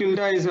nu 2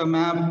 tilde is a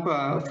map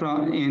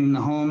from in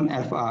home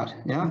FR,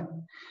 yeah.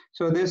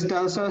 So this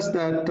tells us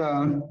that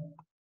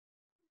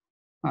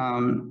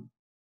um,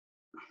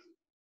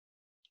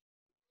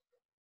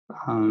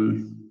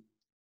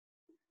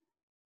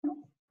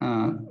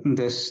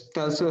 this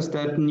tells us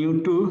that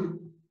nu 2.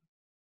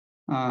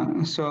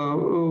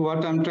 So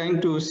what I'm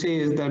trying to say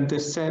is that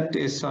this set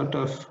is sort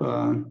of.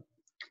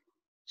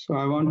 So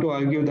I want to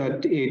argue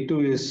that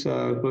A2 is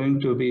going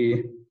to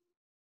be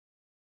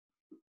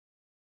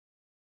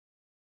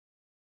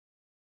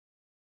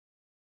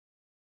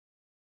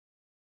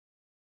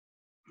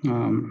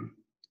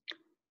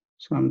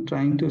so I'm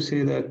trying to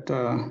say that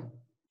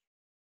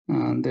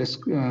this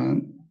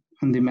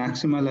the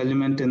maximal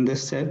element in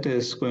this set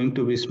is going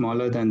to be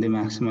smaller than the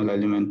maximal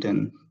element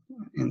in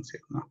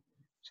sigma.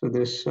 So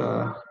this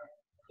from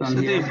So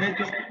the here, image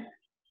of,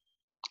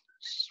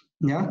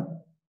 yeah.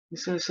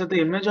 so the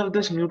image of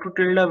this nu to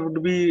tilde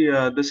would be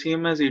the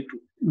same as A2.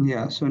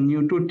 Yeah. So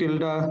nu to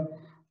tilde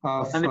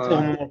of And it's a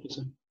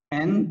homomorphism.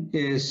 n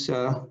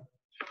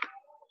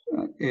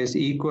is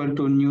equal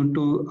to nu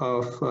 2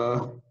 of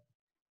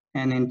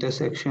n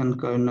intersection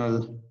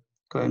kernel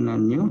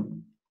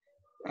nu.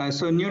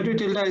 So nu to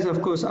tilde is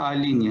of course R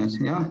linear,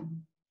 yeah,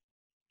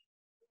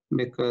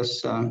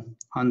 because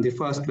on the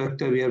first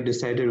vector we have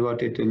decided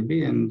what it will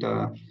be, and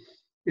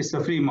it's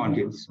a free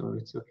module, so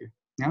it's okay.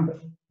 Yeah,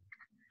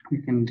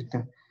 we can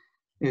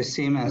is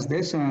same as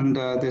this, and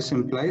this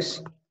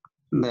implies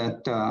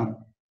that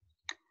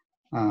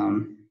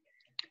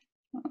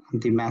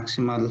the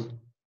maximal,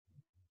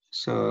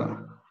 so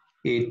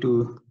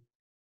A2,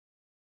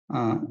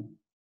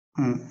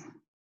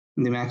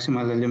 the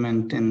maximal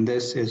element in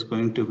this is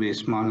going to be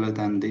smaller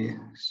than the,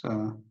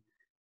 so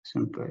this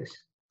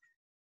implies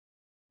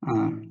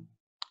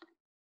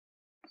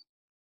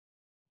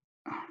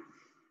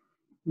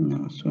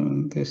no,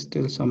 so there's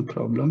still some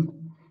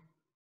problem.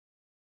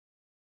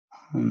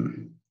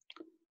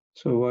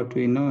 So what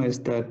we know is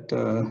that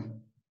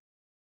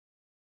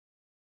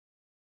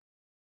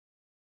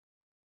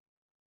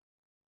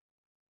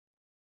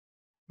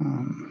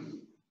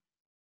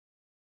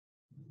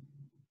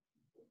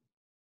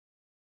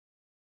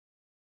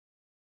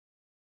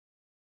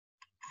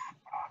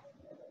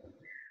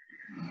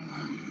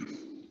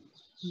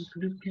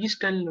Could you please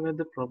tell where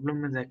the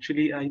problem is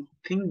actually? I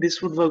think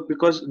this would work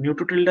because nu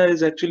to tilde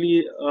is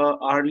actually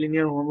R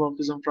linear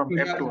homomorphism from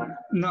F to R.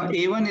 no,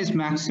 A1 is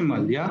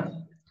maximal, yeah.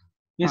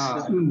 Yes,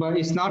 sir. But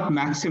it's not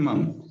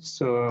maximum.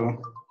 So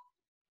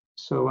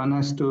one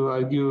has to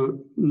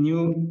argue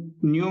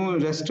nu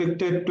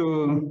restricted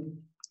to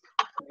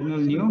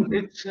nu.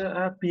 It's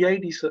a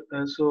PID, sir.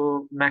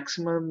 So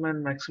maximum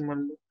and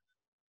maximal,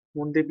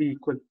 won't they be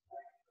equal?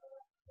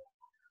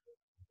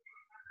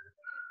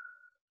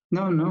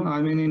 No,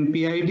 I mean in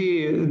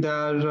PID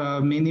there are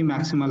many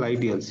maximal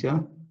ideals, yeah.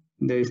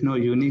 There is no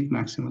unique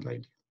maximal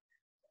ideal.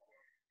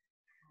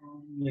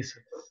 Yes,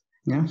 sir.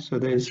 Yeah, so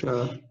there is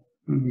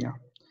yeah.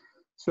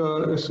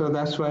 So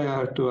that's why I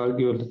have to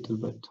argue a little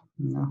bit.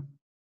 Yeah.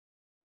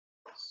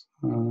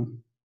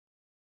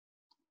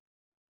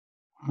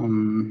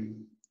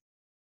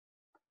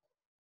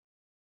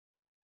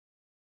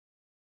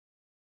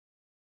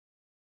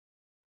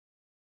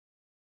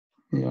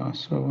 Yeah,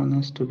 so one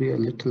has to be a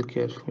little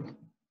careful.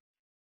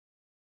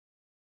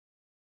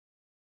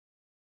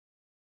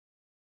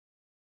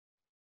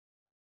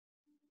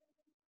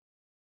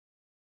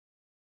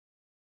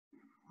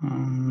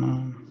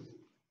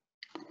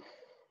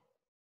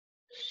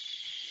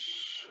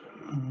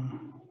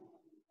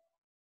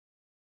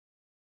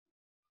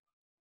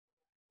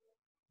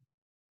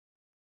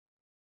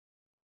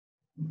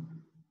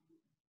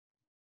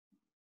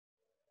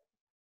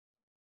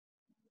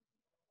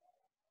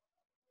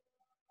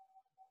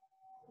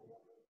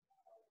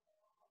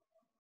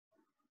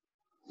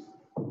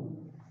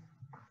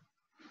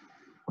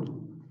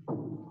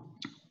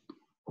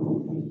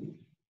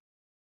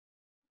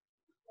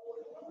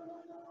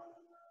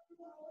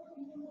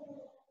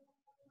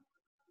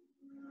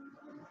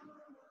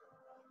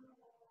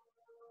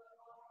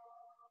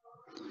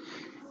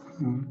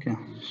 Okay,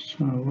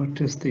 so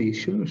what is the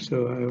issue?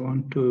 So I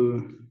want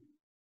to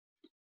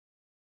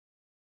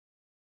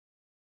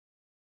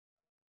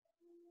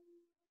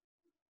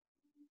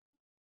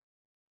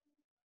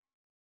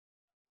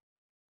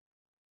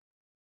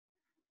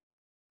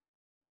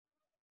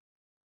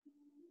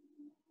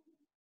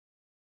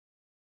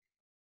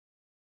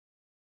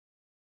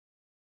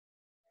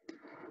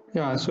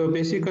yeah, so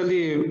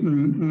basically,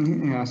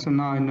 yeah, so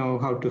now I know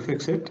how to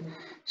fix it.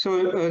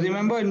 So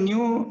remember,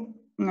 new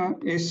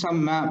is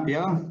some map,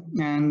 yeah,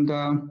 and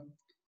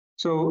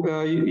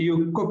so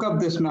you cook up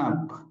this map,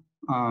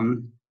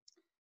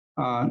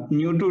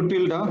 mu to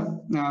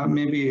tilde,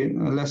 maybe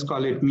let's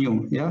call it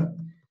mu, yeah.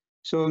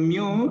 So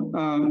mu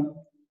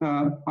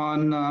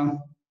on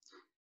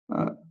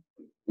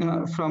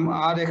from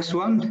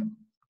Rx1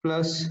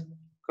 plus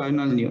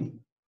kernel nu,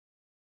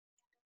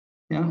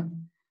 yeah.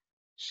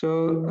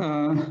 So,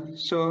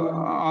 so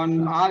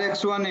on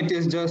Rx1, it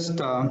is just,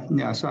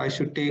 yeah, so I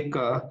should take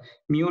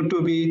mu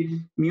to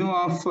be, mu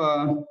of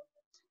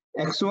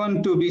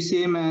x1 to be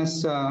same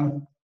as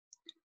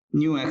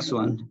nu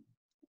x1,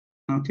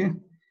 okay?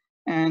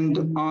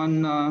 And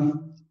on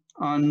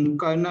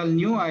kernel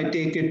nu, I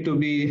take it to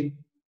be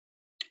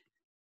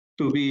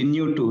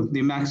nu2,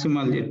 the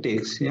maximal it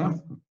takes, yeah?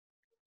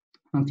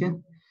 Okay?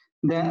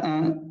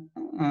 The,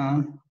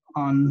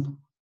 on,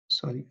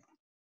 sorry,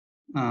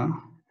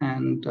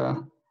 and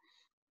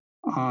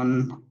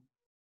on,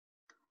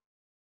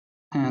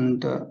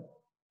 and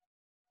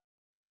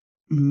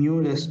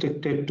mu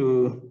restricted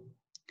to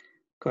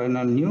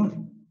kernel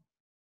nu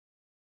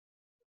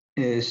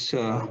is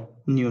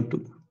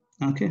nu2,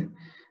 okay.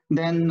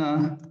 Then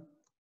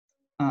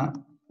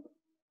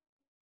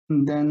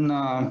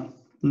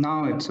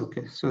now it's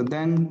okay. So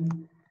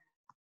then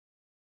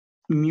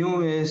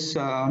mu is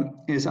R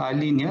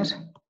linear,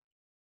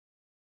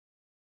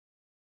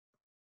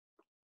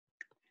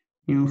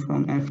 mu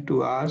from F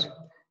to R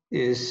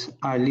is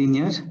R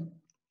linear,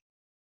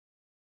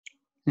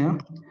 yeah,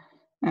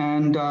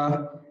 and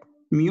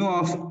mu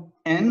of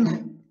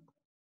n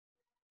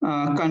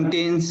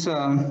contains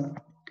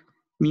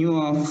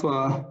mu of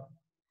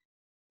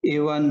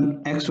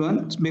a1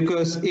 x1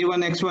 because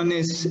a1 x1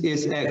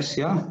 is x,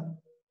 yeah,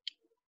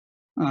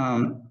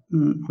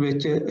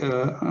 which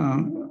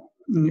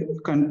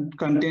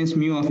contains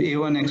mu of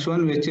a1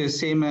 x1, which is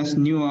same as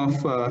nu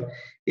of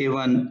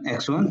a1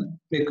 x1,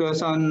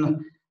 because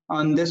on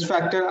this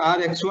factor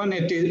rx1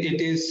 it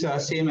is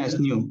same as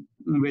nu,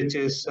 which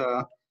is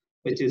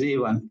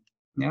a1,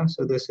 yeah.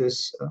 So this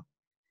is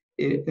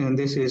and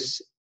this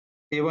is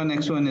a1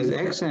 x1 is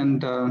x,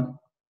 and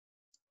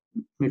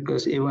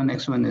because a1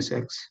 x1 is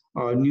x,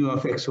 or nu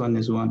of x1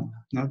 is 1,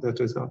 yeah. That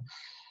is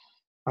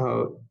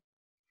how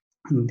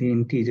the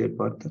integer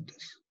part that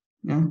is,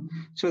 yeah.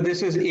 So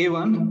this is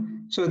a1,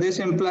 so this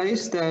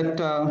implies that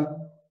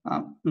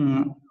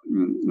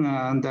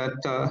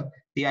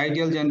the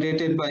ideal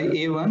generated by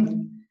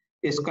a1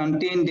 is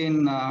contained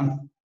in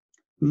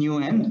nu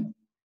n,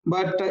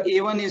 but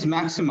a1 is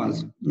maximal,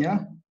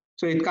 yeah,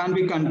 so it can't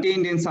be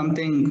contained in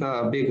something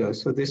bigger.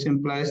 So this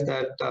implies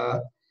that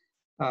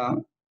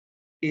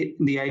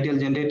the ideal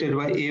generated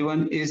by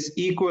a1 is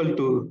equal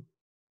to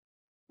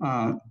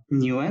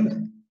nu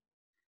n.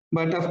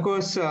 But of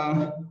course,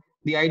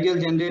 the ideal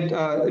generate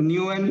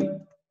nu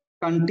n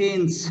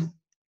contains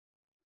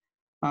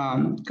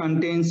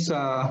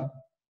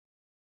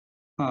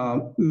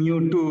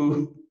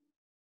mu2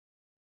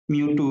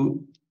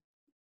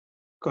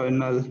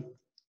 kernel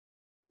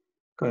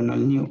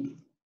nu,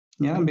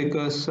 yeah,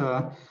 because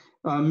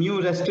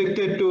mu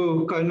restricted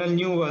to kernel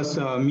nu was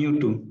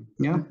mu2,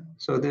 yeah.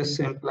 So this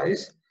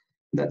implies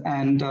that,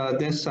 and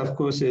this of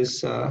course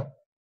is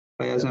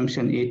by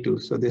assumption a2.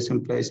 So this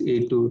implies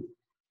a2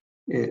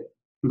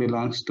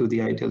 belongs to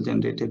the ideal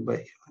generated by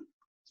a1,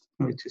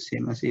 which is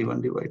same as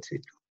a1 divides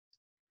a2.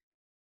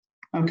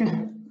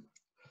 Okay.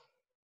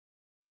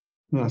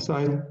 Yeah, so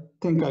I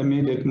think I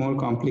made it more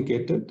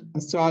complicated.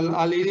 So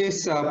I'll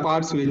erase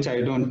parts which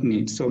I don't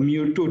need. So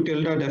mu2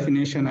 tilde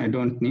definition I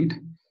don't need.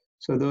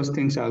 So those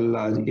things I'll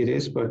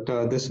erase, but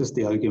this is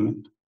the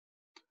argument.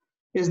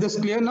 Is this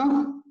clear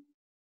now?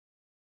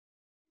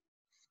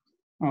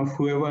 Of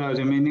whoever are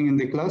remaining in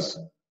the class?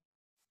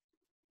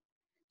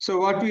 So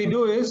what we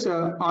do is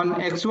on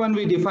x1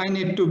 we define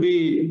it to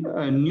be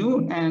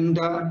nu, and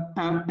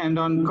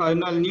on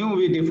kernel nu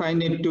we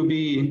define it to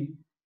be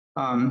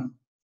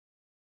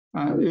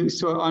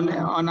so on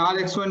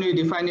Rx1 we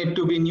define it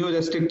to be nu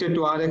restricted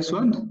to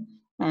Rx1,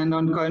 and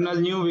on kernel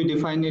nu we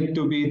define it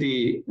to be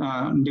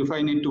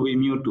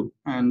mu2.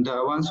 And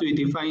once we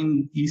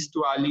define these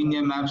two R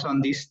linear maps on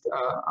these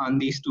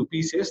two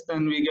pieces,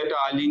 then we get a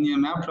R linear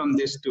map from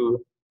this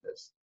to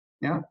this.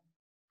 Yeah.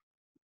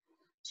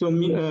 So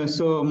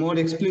so more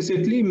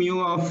explicitly,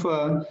 mu of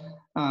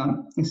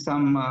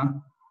some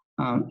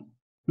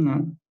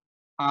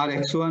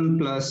Rx1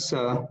 plus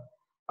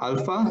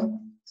alpha.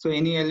 So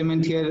any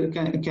element here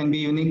can be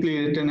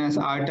uniquely written as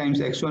R times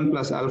x1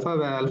 plus alpha,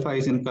 where alpha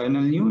is in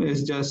kernel nu,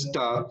 is just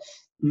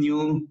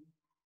nu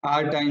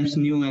R times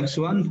nu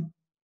x1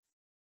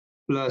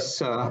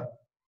 plus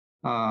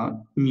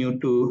mu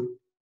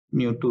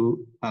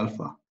to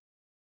alpha.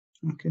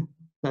 Okay,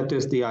 that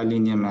is the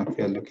R-linear map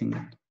we are looking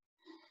at.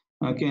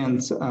 Okay,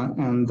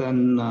 and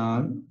then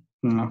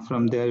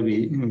from there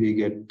we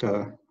get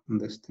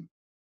this thing.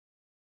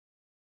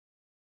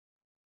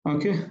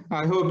 Okay,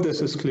 I hope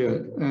this is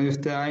clear.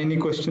 If there are any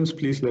questions,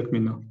 please let me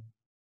know.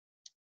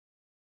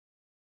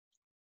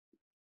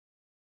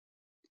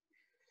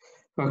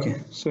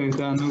 Okay, so if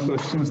there are no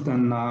questions,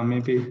 then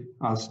maybe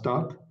I'll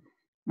stop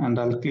and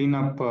I'll clean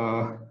up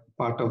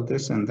part of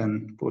this and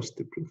then post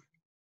the proof.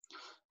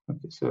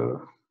 Okay,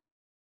 so